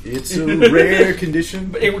teacher. It's a rare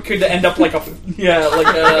condition. It could end up like a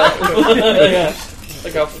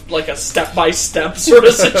like a step-by-step sort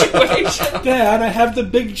of situation. Dad, I have the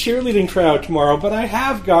big cheerleading crowd tomorrow, but I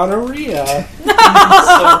have gonorrhea.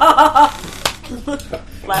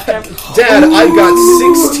 Laughter. Dad, I've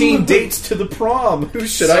got 16 dates to the prom. Who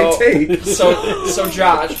should I take? So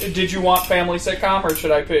Josh, did you want family sitcom, or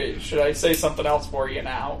should I say something else for you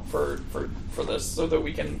now for this so that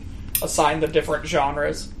we can assign the different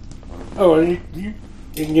genres? Oh, you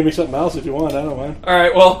can give me something else if you want. I don't mind. All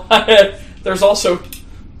right. Well, there's also.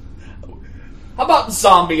 How about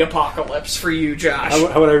zombie apocalypse for you, Josh?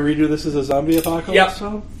 How would I redo this as a zombie apocalypse? Yep.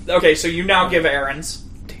 So? Okay, so you now give Aaron's.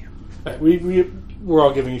 Right, we're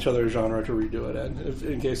all giving each other a genre to redo it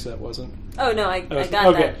in case that wasn't. Oh, no, I got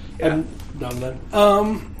okay. that. I'm done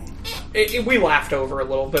then. We laughed over a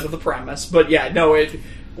little bit of the premise, but yeah, no,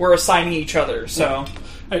 we're assigning each other. So All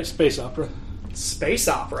right, space opera. space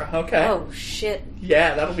opera. Okay. Oh, shit.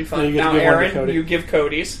 Yeah, that'll be Yeah, fun. you get to Now, give one to Aaron, Cody. you give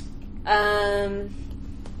Cody's.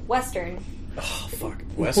 Western. Oh, fuck.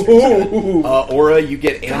 Western. Aura, you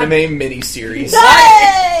get anime miniseries.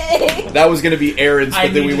 Hey! That was going to be Aaron's, I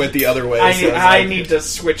but then need we to- went the other way. I so need, was need to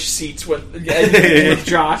switch seats with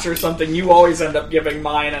Josh or something. You always end up giving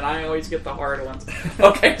mine, and I always get the hard ones.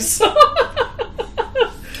 Okay, so...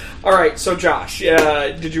 All right, so Josh,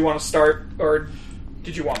 did you want to start, or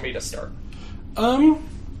did you want me to start? I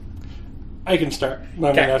can start. I'm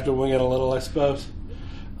Okay. gonna have to wing it a little, I suppose.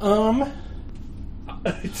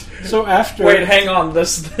 So after Wait, hang on.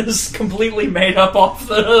 This completely made up off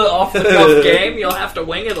the cuff game. You'll have to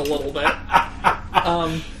wing it a little bit.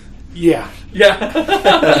 yeah.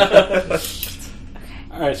 Yeah.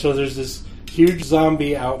 All right. So there's this huge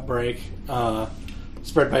zombie outbreak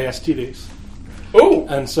spread by STDs, Ooh.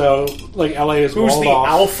 and so like LA is Who's walled the off.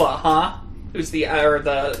 alpha, huh? Who's the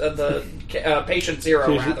patient zero?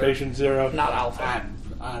 Patient, rather. patient zero. Not alpha.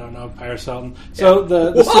 I don't know, Paris Hilton. So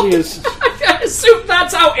the city is I assume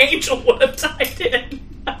that's how Angel would have tied in.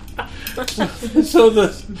 the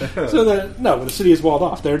city is walled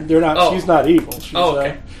off. They're not. Oh. She's not evil. She's, Oh,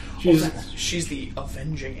 okay. She's the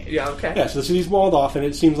avenging. Yeah, okay. Yeah, so he's walled off, and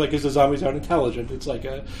it seems like the zombies aren't intelligent. It's like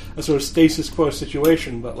a sort of stasis quo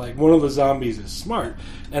situation, but like one of the zombies is smart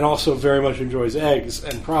and also very much enjoys eggs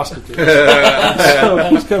and prostitutes. So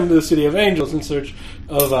he's come to the City of Angels in search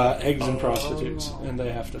of eggs and prostitutes, and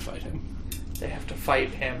they have to fight him. They have to fight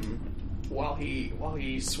him while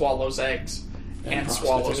he swallows eggs and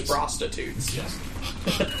swallows prostitutes. Yes.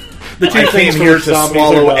 I came here to zombies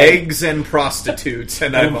swallow are eggs and prostitutes,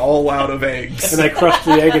 and I'm all out of eggs. And I crushed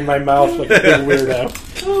the egg in my mouth like a big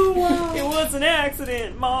weirdo. Oh, wow. It was an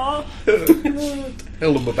accident, Ma.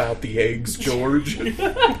 Tell him about the eggs, George.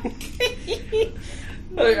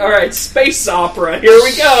 Alright, space opera. Here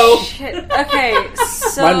we go. Shit. Okay,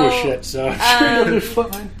 so... Mine was shit, so I'm sure you'll do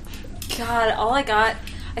fine. God, all I got...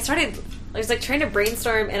 I was like trying to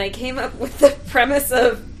brainstorm, and I came up with the premise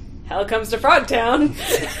of Hell Comes to Frogtown.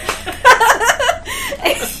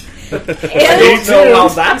 I don't know how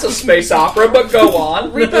that's a space opera, but go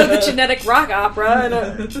on. Repo the Genetic Rock Opera, and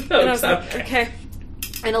I was like, okay.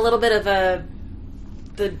 And a little bit of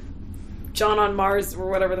the John on Mars, or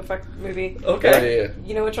whatever the fuck movie. Okay. Yeah.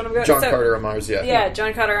 You know which one I'm going? John Carter on Mars, yeah. Yeah,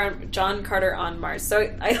 John Carter on Mars. So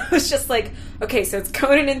I was just like, okay, so it's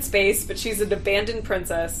Conan in space, but she's an abandoned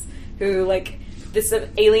princess who, like, this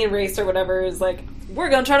alien race or whatever is like, we're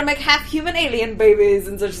gonna try to make half-human alien babies,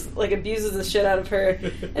 and so just, like, abuses the shit out of her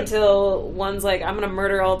until one's like, I'm gonna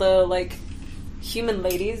murder all the, like, human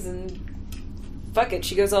ladies, and fuck it,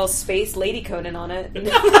 she goes all space Lady Conan on it.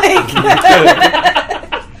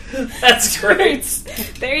 That's great.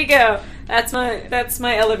 There you go. That's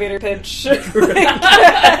my elevator pitch.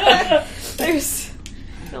 There's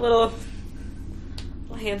a little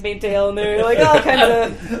Handmaid's Tale in there, like all kinds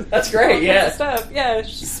of. That's great. Yeah, stuff. Yeah,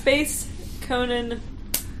 space Conan.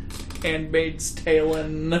 Handmaid's Tale.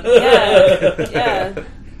 Yeah.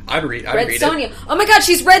 I'd read Red it. Sonja. Oh my God,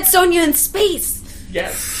 she's Red Sonja in space.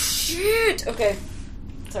 Yes. Shit. Okay.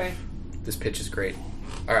 Sorry. This pitch is great.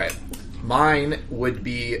 All right, mine would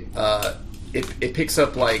be it picks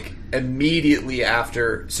up like immediately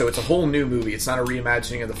after, so it's a whole new movie. It's not a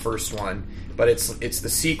reimagining of the first one, but it's the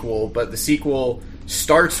sequel. But the sequel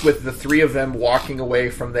starts with the three of them walking away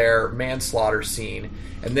from their manslaughter scene,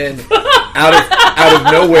 and then out of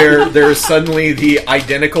nowhere, there is suddenly the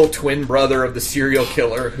identical twin brother of the serial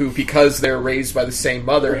killer, who, because they're raised by the same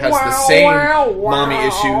mother, has the same mommy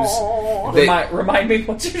issues. Remind me,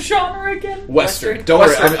 what's your genre again? Western. Don't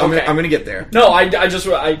worry, I'm going to get there. No, I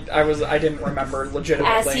didn't remember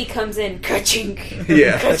legitimately. As he comes in, ka-chink,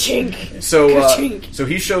 Yeah. ka-chink. So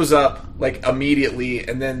he shows up like immediately,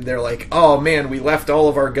 and then they're like, "Oh man, we left all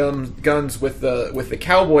of our guns with the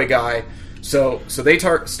cowboy guy." So they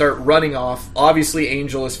start running off. Obviously,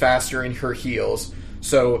 Angel is faster in her heels,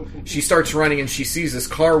 so she starts running, and she sees this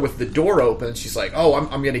car with the door open. And she's like, "Oh,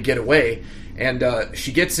 I'm going to get away." And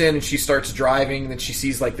she gets in and she starts driving. Then she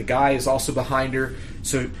sees like the guy is also behind her,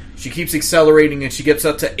 so she keeps accelerating, and she gets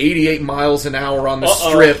up to 88 miles an hour on the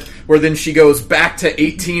strip. Where then she goes back to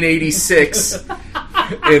 1886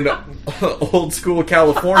 in old school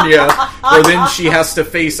California, where then she has to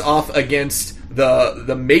face off against the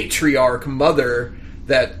matriarch mother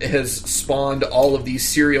that has spawned all of these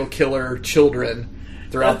serial killer children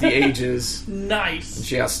throughout the ages. Nice. And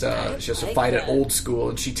she has to fight at old school,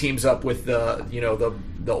 and she teams up with the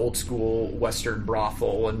old school Western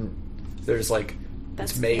brothel, and there's like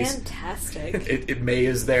That's May's fantastic. it May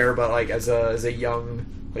is there, but like as a young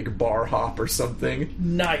like bar hop or something.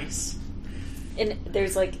 Nice. And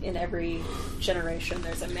there's like in every generation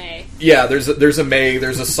there's a May. Yeah, there's a May,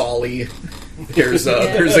 there's a Solly, there's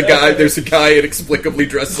a guy inexplicably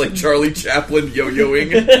dressed like Charlie Chaplin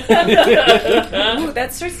yo-yoing. Ooh,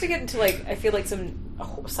 that starts to get into like I feel like some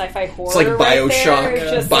sci-fi horror. It's like BioShock. Right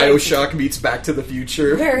there. Just BioShock meets Back to the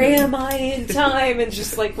Future. Where am I in time? And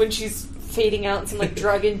just like when she's fading out in some like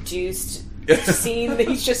drug induced scene that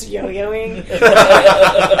he's just yo-yoing.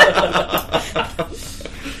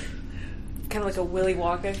 Kind of like a Willy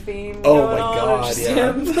Wonka theme. Oh going my on. God, Just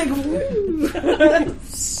yeah. him, like, woo.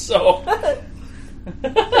 So,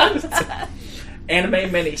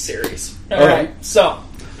 anime miniseries. All Okay. right. So,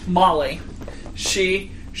 Molly,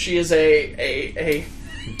 she is a.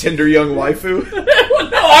 Tender young waifu.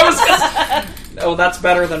 No, that's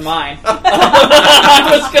better than mine. I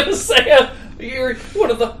was gonna say you're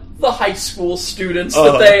one of the high school students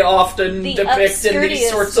that they often The depict in these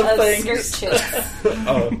sorts of things. skirt chicks.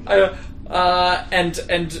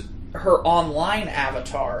 And her online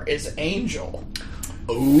avatar is Angel,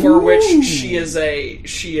 Ooh. for which she is a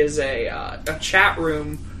chat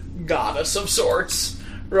room goddess of sorts,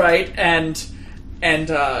 right? And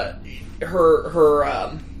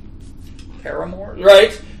her paramour,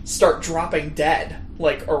 right? start dropping dead,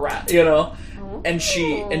 like around, you know, and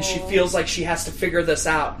she feels like she has to figure this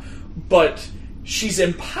out, but she's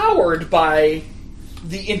empowered by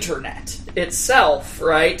the internet itself,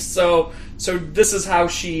 right? So this is how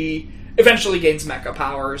she eventually gains mecha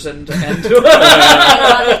powers and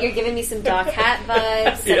You're giving me some Doc Hat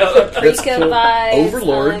vibes, some Paprika vibes,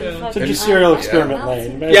 Overlord. So just serial experiment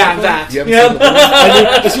lane. Yeah, that. You Yeah.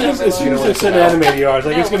 As soon as they said animated, I was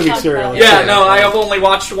like, it's going to be serial. Yeah, no, I have only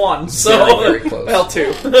watched one, so Very, very close. well,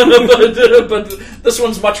 two, but this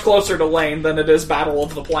one's much closer to Lane than it is Battle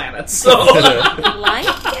of the Planets. So I like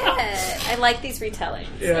it. I like these retellings.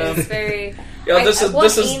 Yeah. It's very. Yeah, I this want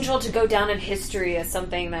is Angel to go down in history as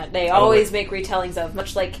something that they always make retellings of,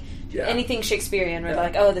 much like anything Shakespearean, where they're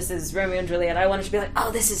like, "Oh, this is Romeo and Juliet." I want it to be like,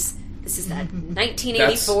 "Oh, this is that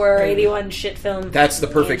 1984, 81 shit film." That's the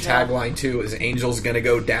perfect Angel. tagline too. Is Angel's gonna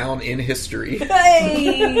go down in history?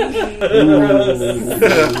 Hey!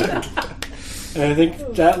 And I think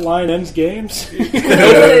that line ends games. Nope.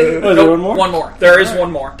 Oh, is there one more? One more. There is one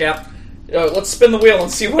more. Yep. Let's spin the wheel and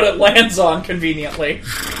see what it lands on conveniently.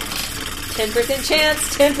 10%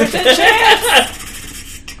 chance. 10% chance.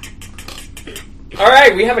 All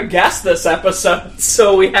right, we have a guest this episode,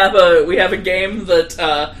 so we have a game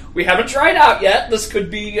that we haven't tried out yet. This could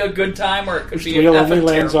be a good time, or it could be Wheel an only effing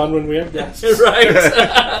lands terrible. on when we have guests. Right?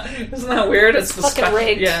 Isn't that weird? It's the fucking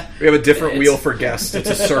rigged. Yeah. We have a different wheel for guests. It's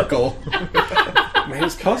a circle. Man,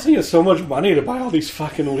 it's costing us so much money to buy all these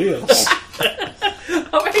fucking wheels.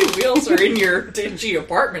 How many wheels are in your dingy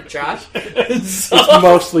apartment, Josh? It's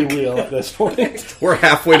mostly wheel at this point. We're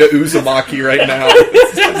halfway to Uzumaki right now.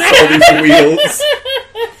 All these wheels.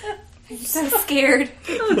 I'm so scared.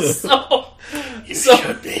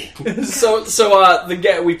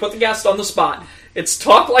 We put the guest on the spot. It's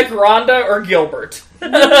Talk Like Rhonda or Gilbert.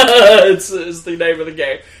 It's the name of the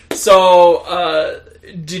game. So,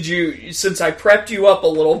 since I prepped you up a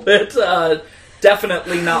little bit,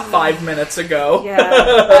 definitely not 5 minutes ago.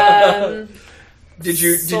 Yeah. Did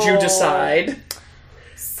you decide?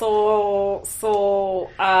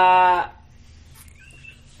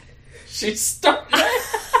 She's starting.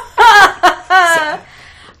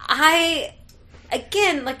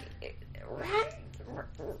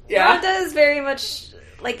 Yeah. Rhonda is very much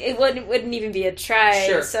like it wouldn't even be a try.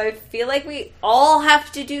 Sure. So I feel like we all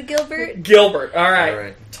have to do Gilbert. Gilbert. All right. All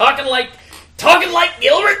right. Talking like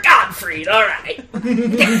Gilbert Gottfried. All right.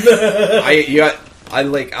 I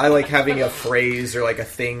like having a phrase or like a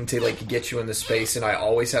thing to like get you in the space, and I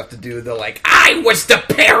always have to do the like I was the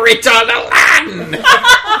parrot on Aladdin.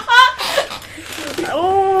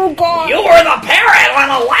 Oh God! You were the parrot on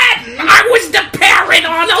Aladdin. I was the parrot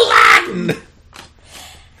on Aladdin.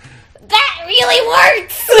 That really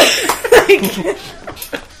works.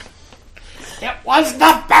 It was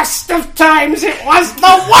the best of times. It was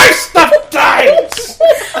the worst of times.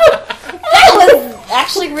 That was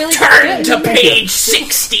actually really Turn good. to page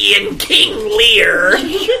 60 in King Lear.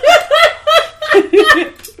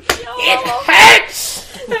 It hurts.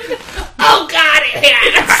 Oh God,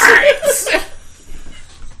 it hurts.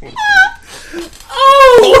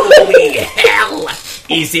 Holy hell!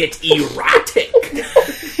 Is it erotic?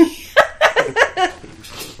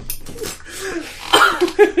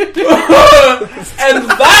 And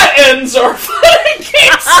that ends our fun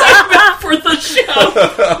game segment for the show.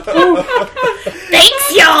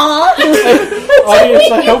 Thanks, y'all.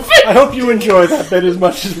 Audience, I hope you enjoy that bit as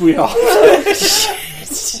much as we all.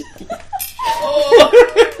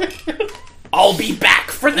 I'll be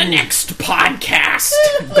back for the next podcast.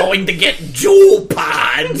 Going to get jewel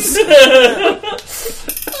pods.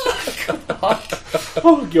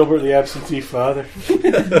 Oh, Gilbert the absentee father.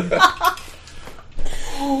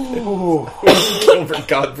 Gilbert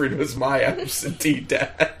Gottfried was my absentee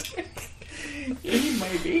dad. He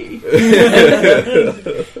might be.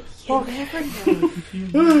 You never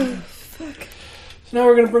know. So now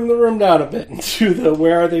we're going to bring the room down a bit into the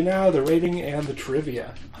Where Are They Now, the rating, and the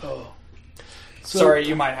trivia. Oh. So- Sorry,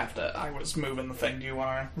 you might have to. I was moving the thing. Do you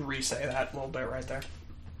want to re-say that a little bit right there?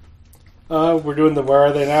 We're doing the Where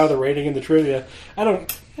Are They Now, the rating, and the trivia.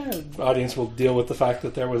 Audience will deal with the fact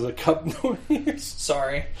that there was a cup noise.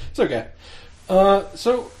 Sorry. It's okay.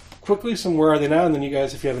 So, quickly, some Where Are They Now, and then you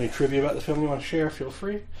guys, if you have any trivia about the film you want to share, feel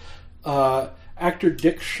free. Actor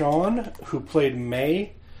Dick Shawn, who played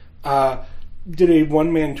May, did a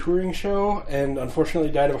one-man touring show, and unfortunately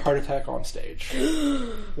died of a heart attack on stage.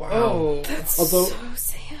 Wow. Oh. Although, So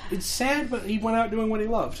sad. it's sad, but he went out doing what he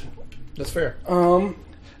loved. That's fair.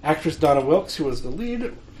 Actress Donna Wilkes, who was the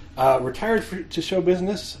lead, Retired from show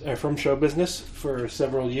business for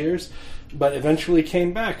several years, but eventually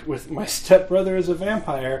came back with My Stepbrother is a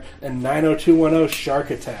Vampire and 90210 Shark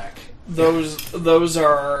Attack. Those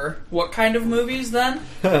are what kind of movies then?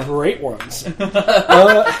 Great ones.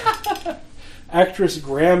 Actress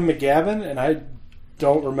Graham McGavin, and I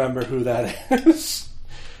don't remember who that is.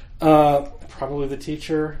 Probably the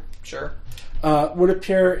teacher. Sure. Would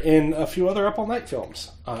appear in a few other Up All Night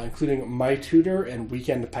films, including My Tutor and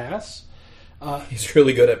Weekend Pass. He's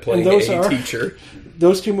really good at playing a teacher.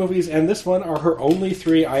 Those two movies and this one are her only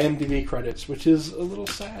 3 IMDb credits, which is a little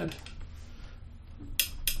sad.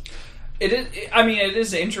 It is. I mean, it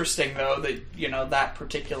is interesting though that that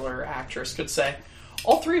particular actress could say,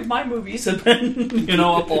 "All 3 of my movies have been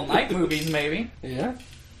Up All Night movies." Maybe. Yeah.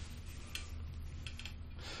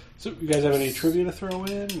 So, you guys have any trivia to throw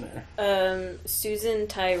in? Or? Susan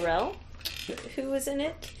Tyrell, who was in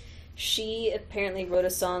it, she apparently wrote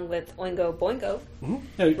a song with Oingo Boingo. Mm-hmm.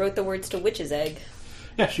 Yeah. Wrote the words to Witch's Egg.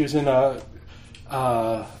 Yeah, she was in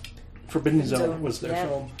Forbidden Zone was their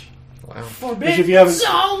film. Wow. Forbidden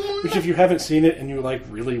Zone! Which if you haven't seen it and you like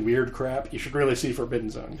really weird crap, you should really see Forbidden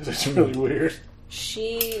Zone, because it's really weird.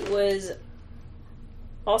 She was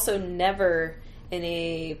also never in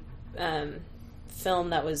a film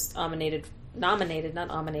that was nominated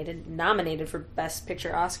for Best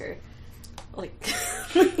Picture Oscar. Like,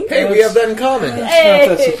 hey, we have that in common. It's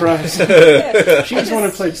not that surprising. She's the one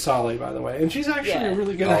who played Solly, by the way, and she's actually a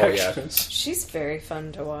really good actress. She's very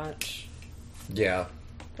fun to watch. Yeah.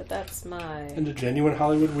 But that's and a genuine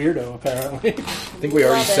Hollywood weirdo, apparently. I think we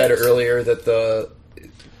already said earlier that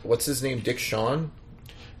what's his name, Dick Shawn?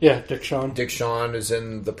 Yeah, Dick Shawn. Dick Shawn is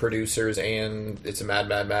in The Producers, and It's a Mad,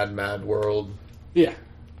 Mad, Mad, Mad World. Yeah.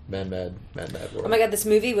 Mad World. Oh my god, this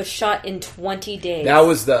movie was shot in 20 days. That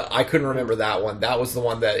was I couldn't remember that one. That was the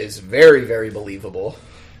one that is very, very believable.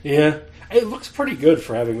 Yeah. It looks pretty good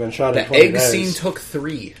for having been shot in 20 days. The egg scene took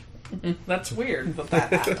 3. That's weird that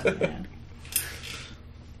happened, man.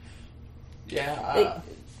 Yeah.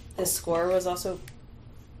 The score was also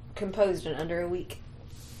composed in under a week.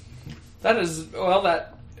 That is,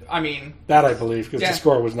 that I believe, because the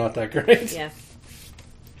score was not that great. Yeah.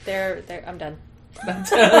 I'm done.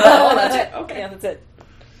 That's it. Okay. Yeah, that's it.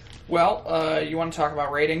 Well, you want to talk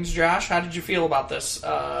about ratings, Josh? How did you feel about this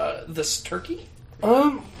turkey?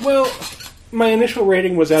 Well, my initial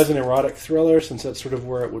rating was as an erotic thriller, since that's sort of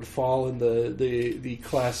where it would fall in the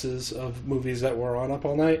classes of movies that were on Up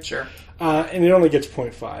All Night. Sure. And it only gets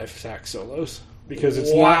 0.5 sax solos, because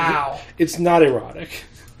it's not erotic.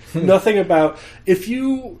 Nothing about if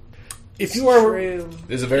you are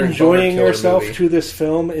enjoying yourself to this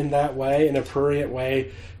film in that way, in a prurient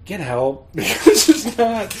way, get help, because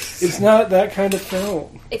it's not that kind of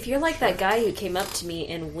film. If you're like that guy who came up to me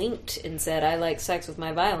and winked and said, "I like sex with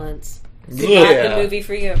my violence," not the movie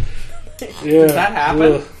for you. Yeah. Did that happen?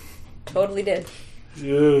 Ugh. Totally did.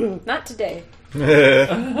 Yeah. Not today.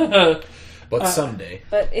 But someday.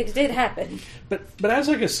 But it did happen. But as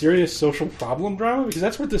like a serious social problem drama, because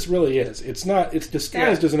that's what this really is. It's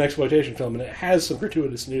disguised as an exploitation film, and it has some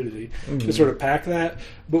gratuitous nudity to sort of pack that.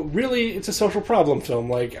 But really, it's a social problem film.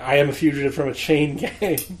 Like, I am a fugitive from a chain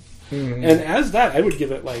gang. And as that, I would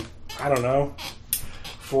give it, like, I don't know,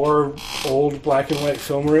 4 old black and white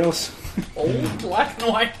film reels. Old black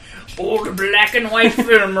and white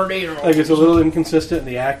film reels. Like, it's a little inconsistent, and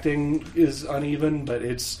the acting is uneven, but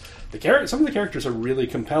some of the characters are really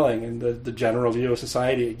compelling, and the general view of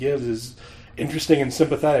society it gives is interesting and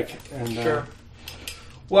sympathetic. And, sure.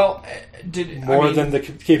 Well, than the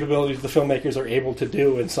capabilities the filmmakers are able to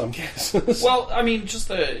do in some cases. Well, I mean,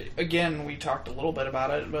 again, we talked a little bit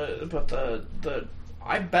about it, but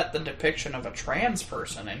I bet the depiction of a trans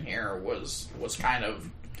person in here was kind of,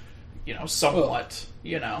 somewhat,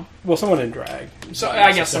 Well, someone in drag. So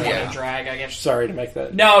I guess someone in drag. I guess. Sorry to make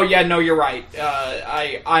that. No, you're right.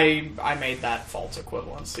 I made that false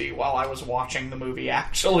equivalency while I was watching the movie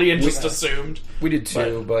actually, and just assumed we did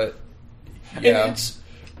too. But yeah,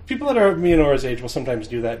 people that are me and Nora's age will sometimes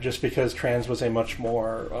do that, just because trans was a much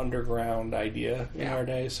more underground idea in our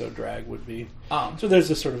day. So drag would be. So there's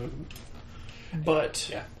this sort of. But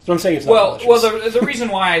yeah, so I'm saying it's not well. The reason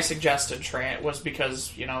why I suggested trans was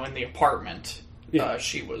because in the apartment,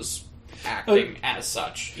 she was acting as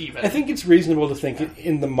such. Even I think it's reasonable to think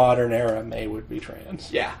in the modern era, May would be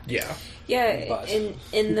trans. Yeah.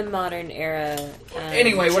 In the modern era,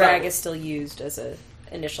 anyway, drag is still used as a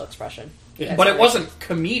initial expression. But it wasn't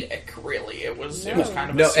comedic, really. It was kind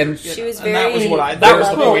of No, a and serious, she was and that was very what that was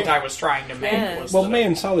the loving. point I was trying to make. Yeah. Was Well, that May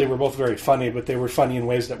and Sully were both very funny, but they were funny in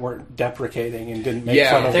ways that weren't deprecating and didn't make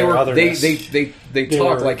Yeah, fun of they their were. otherness. They They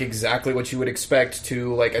talk were- like exactly what you would expect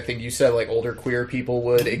to, like, I think you said, like, older queer people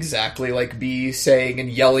would exactly, like, be saying and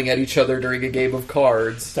yelling at each other during a game of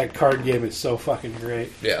cards. That card game is so fucking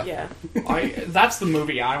great. Yeah. Yeah. that's the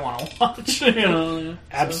movie I want to watch. You know?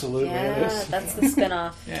 Absolutely, it Yeah, is. that's the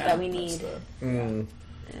spin-off Yeah, that we that's need. The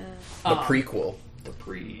prequel. the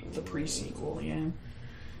pre-sequel. Yeah.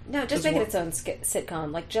 No, just make it its own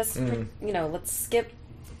sitcom. Like, just, let's skip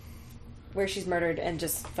where she's murdered and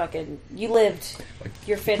just fucking, you lived.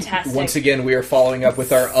 You're fantastic. Once again, we are following up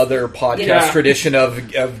with our other podcast Yeah. tradition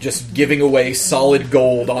of just giving away solid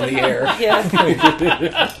gold on the air.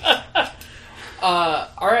 Yeah.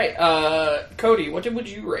 All right, Cody, what would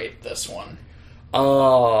you rate this one?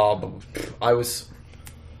 I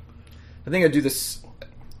think I'd do this,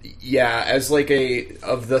 as like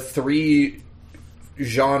of the three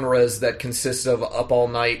genres that consist of Up All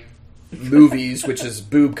Night movies, which is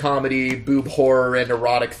boob comedy, boob horror, and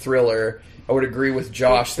erotic thriller, I would agree with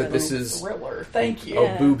Josh that this is... Thriller. Thank you.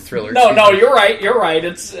 Oh, boob thriller. No, excuse me. you're right. You're right.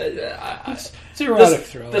 It's It's erotic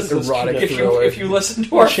thriller. this- It's erotic traditional. thriller. if you listen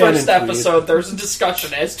to our Shannon first Tweed. episode, there's a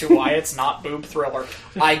discussion as to why it's not boob thriller.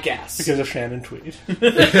 I guess. Because of Shannon Tweed.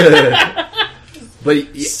 But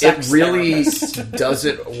it Sex really therapist.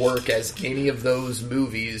 doesn't work as any of those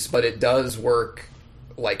movies, but it does work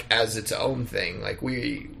like as its own thing. Like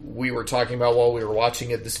we were talking about while we were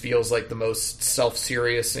watching it, this feels like the most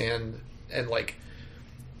self-serious and like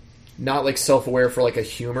not like self-aware for like a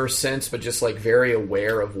humor sense, but just like very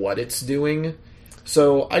aware of what it's doing.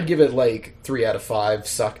 So I'd give it like 3 out of 5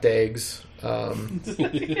 sucked eggs.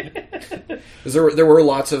 'Cause there were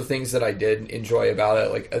lots of things that I did enjoy about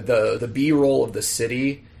it, like the B-roll of the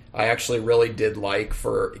city. I actually really did like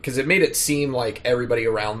because it made it seem like everybody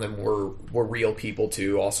around them were real people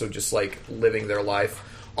too. Also, just like living their life.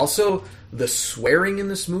 Also, the swearing in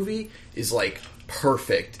this movie is like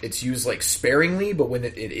perfect. It's used like sparingly, but when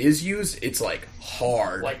it is used, it's like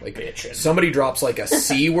hard. Like bitchin'. Somebody drops like a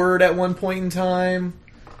C word at one point in time.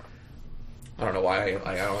 I don't know why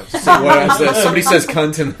I don't have to say what I said. Somebody says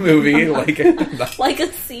cunt in the movie. Like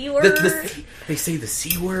a C word? They say the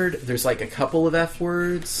C word. There's like a couple of F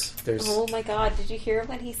words. There's Oh my god, did you hear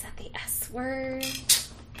when he said the S word?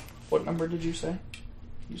 What number did you say?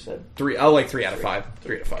 You said 3. I'll like 3 out of 5.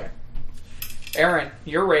 3 out of 5. Aaron,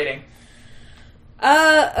 your rating.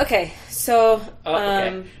 Okay, so,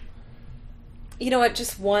 Okay. you know what,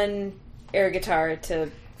 just one air guitar to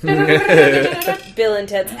Bill and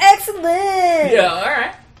Ted's Excellent! Yeah, all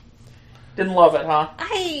right. Didn't love it, huh?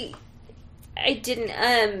 I didn't,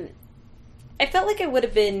 I felt like it would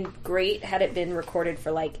have been great had it been recorded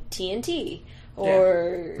for, like, TNT,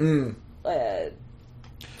 or,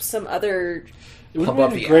 some other... It would Pump have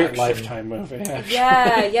up been a the great action. Lifetime movie.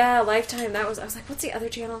 Actually. Yeah, Lifetime, I was like, what's the other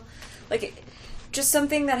channel? Like, just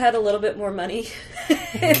something that had a little bit more money.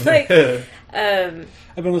 Like, I've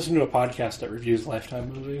been listening to a podcast that reviews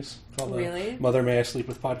Lifetime movies called Really? Mother May I Sleep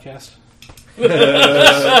With podcast.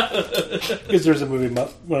 Because there's a movie,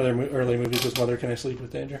 one of their early movies was Mother Can I Sleep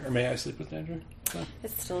With Danger? Or May I Sleep With Danger?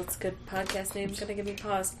 So, it's a good podcast name. Gonna give me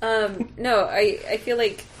pause. No, I feel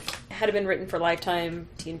like had it been written for Lifetime,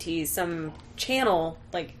 TNT, some channel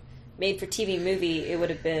like made for TV movie, it would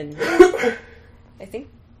have been, I think,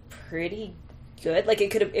 pretty good. Like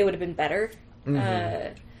it would have been better.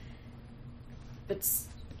 But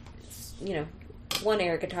one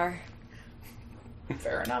air guitar.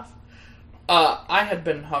 Fair enough. I had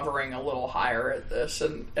been hovering a little higher at this,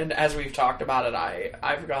 and as we've talked about it,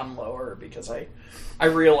 I've gone lower because I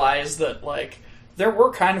realized that like there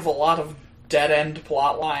were kind of a lot of dead end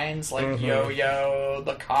plot lines, like Yo-Yo,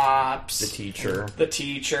 the cops, the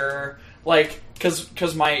teacher, like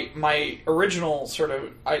because my original sort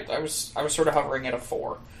of I was sort of hovering at a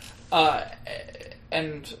 4,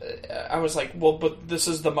 and I was like, well, but this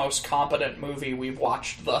is the most competent movie we've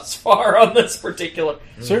watched thus far on this particular.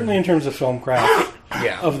 certainly in terms of film craft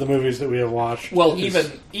Yeah. of the movies that we have watched. Well, it's-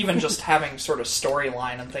 even just having sort of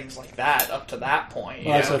storyline and things like that up to that point.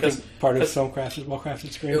 Well, I know, think part of film craft is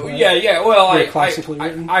well-crafted screenplay. Yeah. Well, Very classically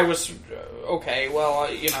written. I was okay. Well,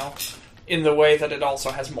 in the way that it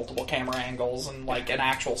also has multiple camera angles and like an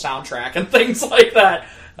actual soundtrack and things like that.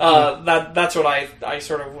 That's what I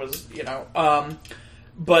sort of was,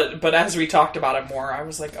 But as we talked about it more, I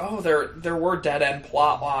was like, oh, there were dead end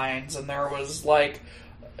plot lines, and there was like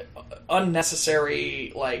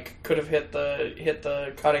unnecessary, like could have hit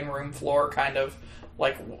the cutting room floor kind of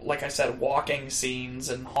like I said, walking scenes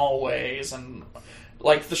and hallways and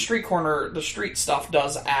like the street stuff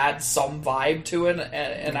does add some vibe to it,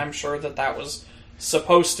 and I'm sure that was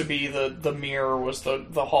supposed to be the mirror was the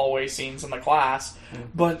hallway scenes in the class,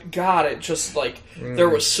 but God, it just like there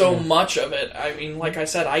was so much of it. I mean, like I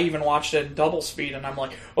said, I even watched it in double speed, and I'm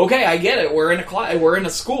like, okay, I get it. We're in a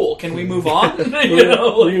school. Can we move on?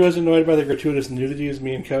 Were you as annoyed by the gratuitous nudity as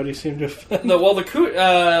me and Cody seemed to?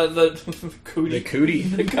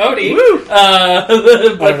 The Cody. Woo! I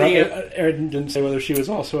But don't know. Erin didn't say whether she was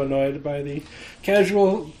also annoyed by the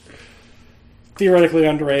casual, theoretically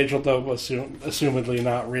underage, although assumedly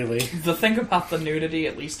not really. the thing about the nudity,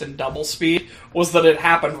 at least in double speed, was that it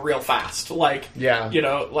happened real fast. Like, Yeah. you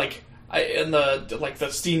know, like the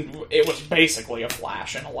scene, it was basically a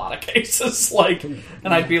flash in a lot of cases. Like, and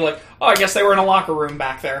I'd be like, oh, I guess they were in a locker room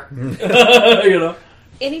back there. You know.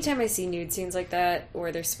 Anytime I see nude scenes like that,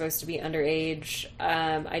 where they're supposed to be underage,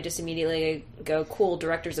 I just immediately go, cool,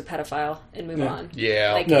 director's a pedophile, and move on.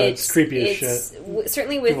 Yeah. Like, No, it's creepy as shit.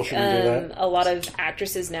 Certainly People with shouldn't do that. a lot of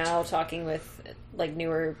actresses now talking with like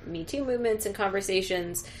newer Me Too movements and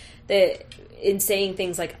conversations, that in saying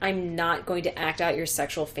things like, I'm not going to act out your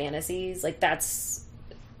sexual fantasies, like that's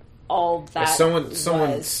all that Someone was.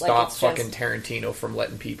 stop Like, it's fucking just- Tarantino from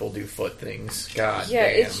letting people do foot things. God Yeah,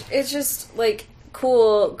 damn. it's just like,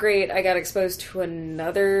 cool, great, I got exposed to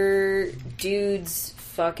another dude's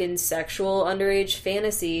fucking sexual underage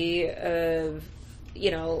fantasy of,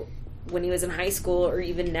 you know, when he was in high school or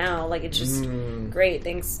even now. Like, it's just great,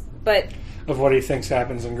 thanks. But Of what he thinks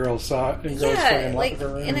happens in girls' fucking like,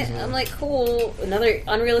 locker rooms. and I'm like, cool, another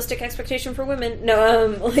unrealistic expectation for women.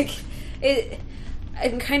 No, like,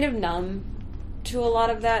 I'm kind of numb to a lot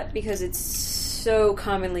of that because it's so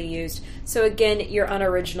commonly used. So again, you're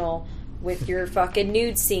unoriginal with your fucking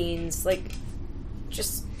nude scenes. Like,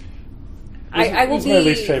 just I will It's be my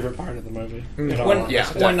least favorite part of the movie. in all honesty.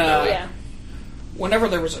 yeah. Whenever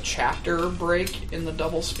there was a chapter break in the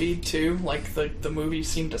double speed too, like the movie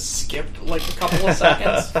seemed to skip like a couple of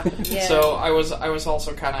seconds. Yeah. So I was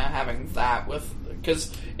also kind of having that with,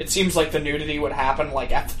 because it seems like the nudity would happen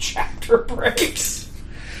like at the chapter breaks.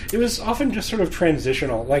 It was often just sort of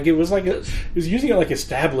transitional. Like it was using it like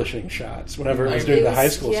establishing shots whenever it was doing the high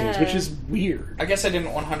school scenes, which is weird. I guess I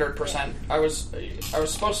didn't 100%. I was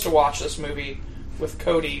supposed to watch this movie with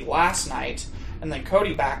Cody last night, and then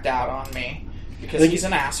Cody backed out on me because he's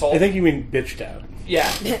an asshole. I think you mean bitched out. Yeah.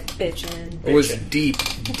 Bitchin'. It was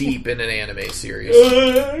deep in an anime series.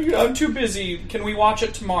 I'm too busy. Can we watch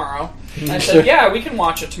it tomorrow? I said, yeah, we can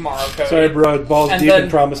watch it tomorrow, Cody. Sorry, bro. Balls And deep then- in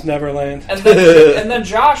Promised Neverland. And then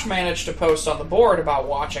Josh managed to post on the board about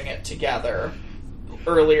watching it together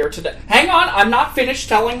earlier today. Hang on, I'm not finished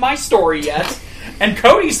telling my story yet. And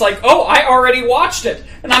Cody's like, oh, I already watched it.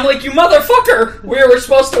 And I'm like, you motherfucker, we were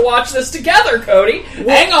supposed to watch this together, Cody.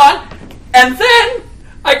 Hang on. And then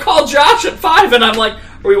I called Josh at 5 and I'm like,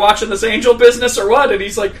 are we watching this Angel Business or what? And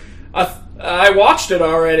he's like, I watched it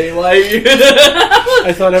already. Like,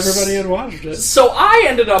 I thought everybody had watched it. so I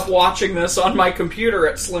ended up watching this on my computer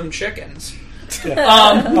at Slim Chickens.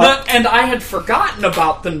 And I had forgotten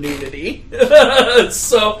about the nudity.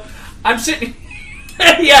 So I'm sitting...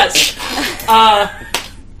 yes.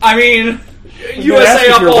 I mean... USA asked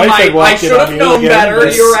Up if your All wife had Night. I walked in should on have you known again, better.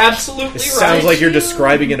 but- You're absolutely It right. sounds like you're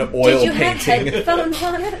describing an oil Did you have painting. headphones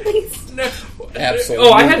on at least? Absolutely.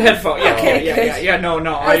 Oh, I had headphones. Yeah, Okay, yeah. good.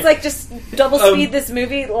 No. I was like, just double speed this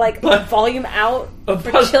movie, like volume out for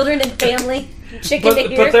but- children and family. Chicken to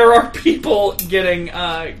hear. But there are people getting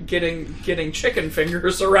chicken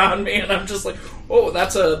fingers around me, and I'm just like, oh,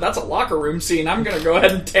 that's a locker room scene. I'm gonna go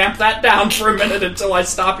ahead and tamp that down for a minute until I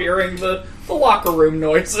stop hearing the locker room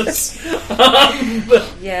noises.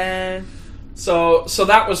 Yeah. So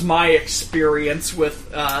that was my experience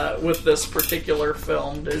with this particular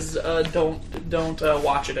film. Is don't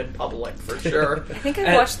watch it in public for sure. I think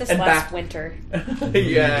I watched this last winter.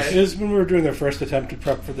 Yeah. It was when we were doing their first attempt to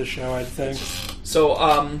prep for the show, I think. So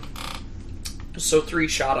 3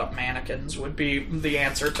 shot up mannequins would be the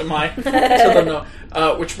answer to my to the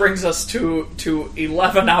no. Which brings us to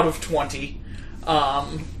 11 out of 20. A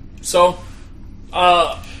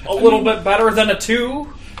little bit better than a 2.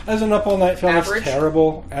 As an Up All Night film, Average? it's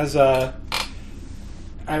terrible. As a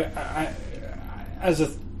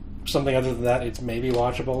something other than that, it's maybe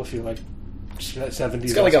watchable if you like 70s.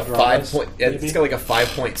 It's got like a dramas, 5 point. maybe. It's got like a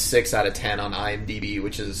 5.6 out of 10 on IMDb,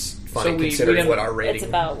 which is funny So we considering didn't- what our It's rating.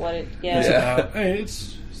 about what it. It's Yeah. about, I mean,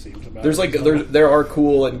 it's seems about. There's like reasonable. there are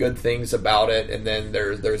cool and good things about it, and then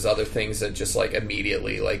there's other things that just like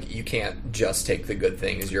immediately like you can't just take the good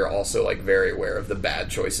things. You're also like very aware of the bad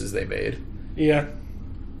choices they made. Yeah.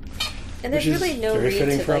 And there's Which is really no very need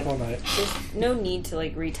fitting to for like. Up All Night. There's no need to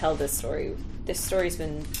like retell this story. This story's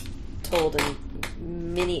been told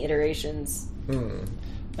in many iterations.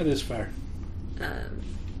 That is fair.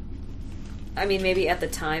 I mean, maybe at the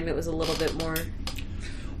time it was a little bit more.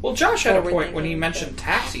 Well, Josh had a Forward point when he thinking, mentioned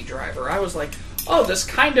Taxi Driver. I was like, oh, this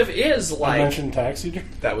kind of is I like... mentioned Taxi.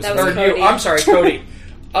 That was That was Or Cody. you, I'm sorry, Cody.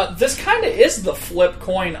 This kind of is the flip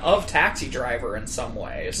coin of Taxi Driver in some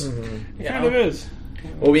ways. It kind of is.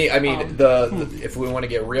 Well, if we want to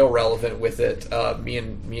get real relevant with it, me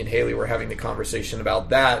and Haley were having the conversation about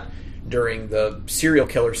that during the serial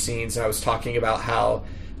killer scenes, and I was talking about how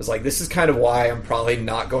I was like, this is kind of why I'm probably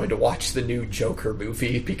not going to watch the new Joker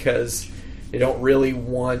movie, because they don't really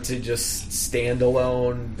want to just stand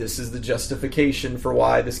alone. This is the justification for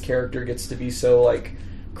why this character gets to be so like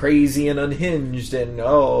crazy and unhinged and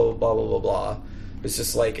blah blah blah blah. It's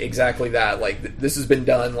just like exactly that. Like this has been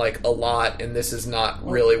done like a lot, and this is not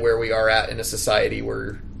really where we are at in a society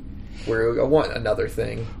where I want another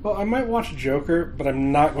thing. Well, I might watch Joker, but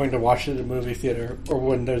I'm not going to watch it at a movie theater or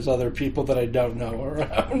when there's other people that I don't know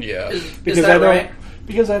around. Yeah, Is that right?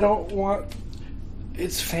 Because I don't want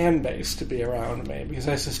its fan base to be around me. Because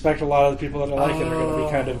I suspect a lot of the people that I like it are going to be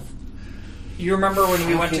kind of. You remember when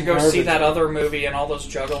we went to go Fucking see that garbage. other movie and all those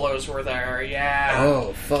juggalos were there? Yeah.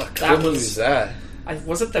 Oh fuck! That What movie was- is that?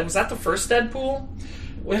 Was that the first Deadpool?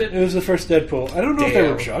 It was the first Deadpool. I don't know if they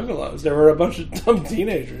were Damn. juggalos. There were a bunch of dumb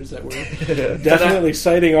teenagers that were definitely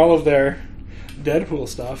citing all of their Deadpool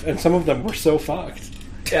stuff, and some of them were so fucked.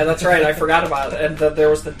 Yeah, that's right. I forgot about it. And there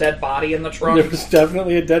was the dead body in the trunk. There was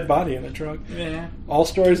definitely a dead body in the trunk. Yeah. All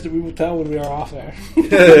stories that we will tell when we are off air.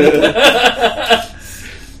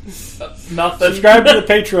 Nothing. Subscribe to the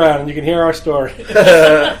Patreon and you can hear our story.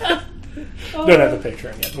 Don't have the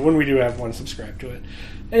Patreon yet, but when we do have one, subscribe to it.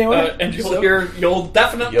 Anyway, And so- you'll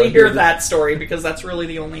definitely You'll hear hear that story, because that's really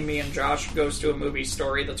the only me and Josh goes to a movie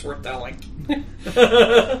story that's worth telling.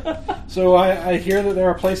 So I hear that there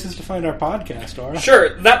are places to find our podcast, Aura. Sure,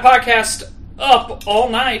 That Podcast Up All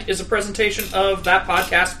Night is a presentation of That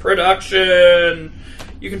Podcast production.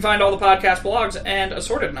 You can find all the podcast blogs and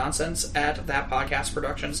assorted nonsense at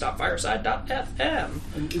thatpodcastproductions.fireside.fm.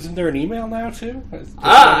 And isn't there an email now too?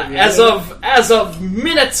 As of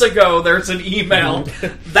minutes ago, there's an email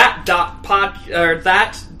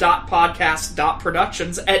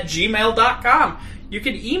that.podcast.productions@gmail.com. You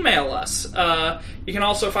can email us. You can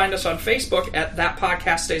also find us on Facebook at That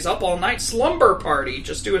Podcast Stays Up All Night Slumber Party.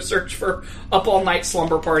 Just do a search for Up All Night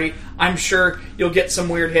Slumber Party. I'm sure you'll get some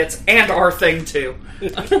weird hits, and our thing too.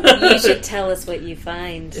 You should tell us what you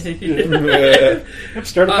find. Yep,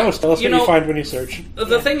 start a post. Tell us you what you know- find when you search.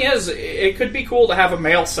 The thing is, it could be cool to have a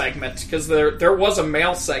mail segment, because there was a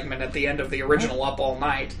mail segment at the end of the original Up All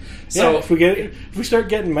Night. So So if we start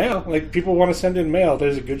getting mail, like people want to send in mail,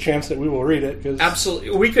 there's a good chance that we will read it. Cause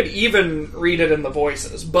absolutely, we could even read it in the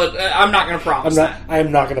voices, but I'm not going to promise that. I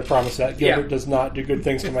am not going to promise that. Gilbert Yeah. does not do good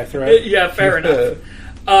things to my thread. Yeah, fair enough.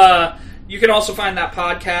 You can also find that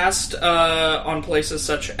podcast on places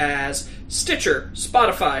such as Stitcher,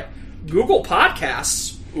 Spotify, Google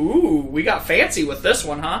Podcasts. Ooh, we got fancy with this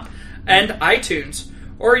one, huh? And iTunes.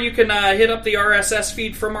 Or you can hit up the RSS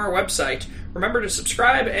feed from our website. Remember to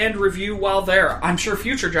subscribe and review while there. I'm sure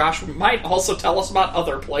future Josh might also tell us about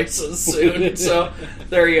other places soon. So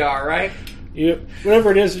there you are, right? Yep.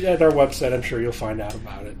 Whatever it is at our website, I'm sure you'll find out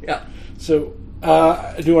about it. Yeah. So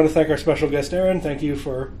I do want to thank our special guest, Aaron. Thank you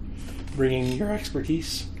for bringing your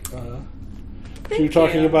expertise to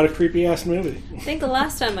talking you. about a creepy-ass movie. I think the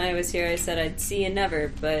last time I was here I said I'd see you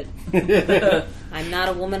never, but I'm not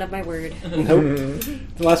a woman of my word. Nope.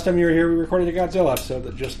 The last time you were here, we recorded a Godzilla episode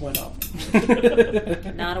that just went up.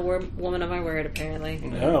 Not a woman of my word, apparently.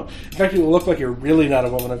 No. In fact, it will look like you're really not a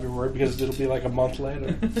woman of your word because it'll be like a month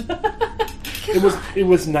later. It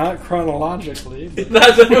was not chronologically. But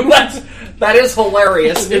That is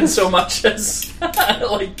hilarious in so much as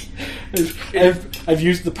like I've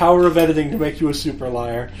used the power of editing to make you a super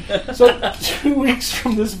liar. So 2 weeks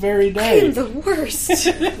from this very day, I'm the worst.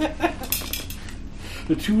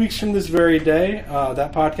 2 weeks from this very day,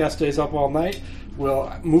 That Podcast Stays Up All Night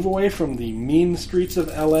will move away from the mean streets of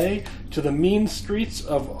LA to the mean streets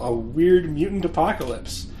of a weird mutant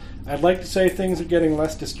apocalypse. I'd like to say things are getting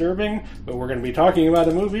less disturbing, but we're going to be talking about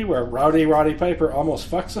a movie where Rowdy Roddy Piper almost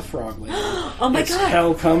fucks a frog lady. Oh my It's god.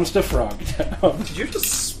 Hell Comes to Frogtown. did you just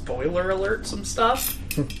spoiler alert some stuff?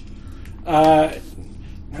 Not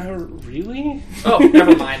really? Oh,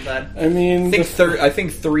 never mind then. I mean, I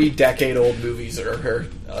think 3-decade-old movies are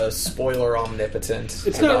spoiler omnipotent.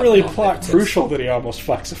 it's not About really plot omnipotence. crucial that he almost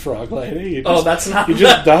fucks a frog lady. He Oh, just- that's not. He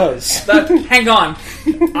just does. Hang on,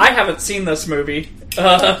 I haven't seen this movie.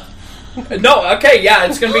 No, okay, yeah,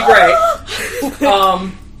 it's going to be great.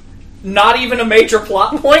 Not even a major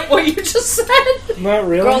plot point, what you just said. Not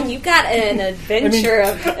really. Girl, you got an adventure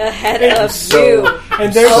ahead of so- you.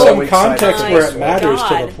 And there's So some excited. context where it My matters to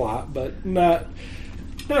God. the plot, but not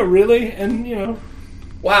really. And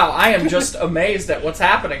Wow, I am just amazed at what's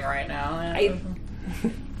happening right now.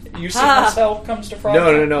 You see this hell comes to Frog?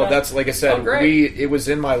 No. That's like I said. Oh, great. It was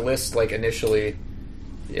in my list like initially.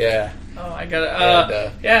 Yeah. Oh, I got it.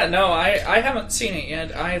 And, yeah, no, I haven't seen it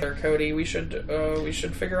yet either, Cody. We should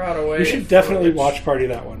figure out a way. you should definitely watch Party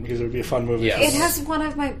that one because it would be a fun movie. Yeah. It has one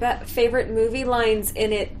of my favorite movie lines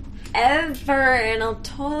in it ever, and I'll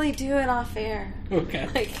totally do it off air. Okay.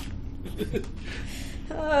 Like,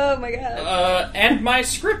 oh my god. And my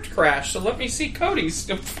script crashed, so let me see Cody's.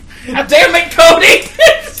 Damn it, Cody!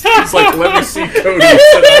 It's like, let me see Cody.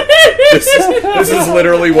 This is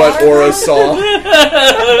literally what Aura saw.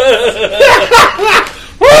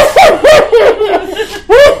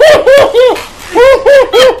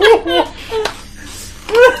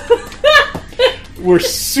 We're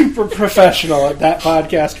super professional at that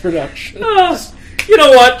podcast production. You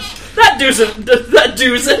know what? That does it. That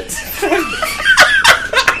does it.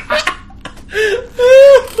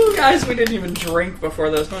 Guys, we didn't even drink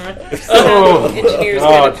before this. Engineers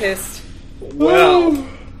God. get pissed. Well,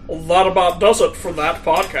 that about does it for that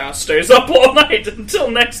podcast. Stays up all night.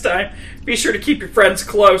 Until next time, be sure to keep your friends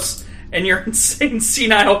close and your insane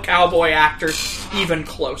senile cowboy actors even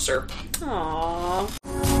closer.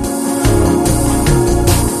 Aww.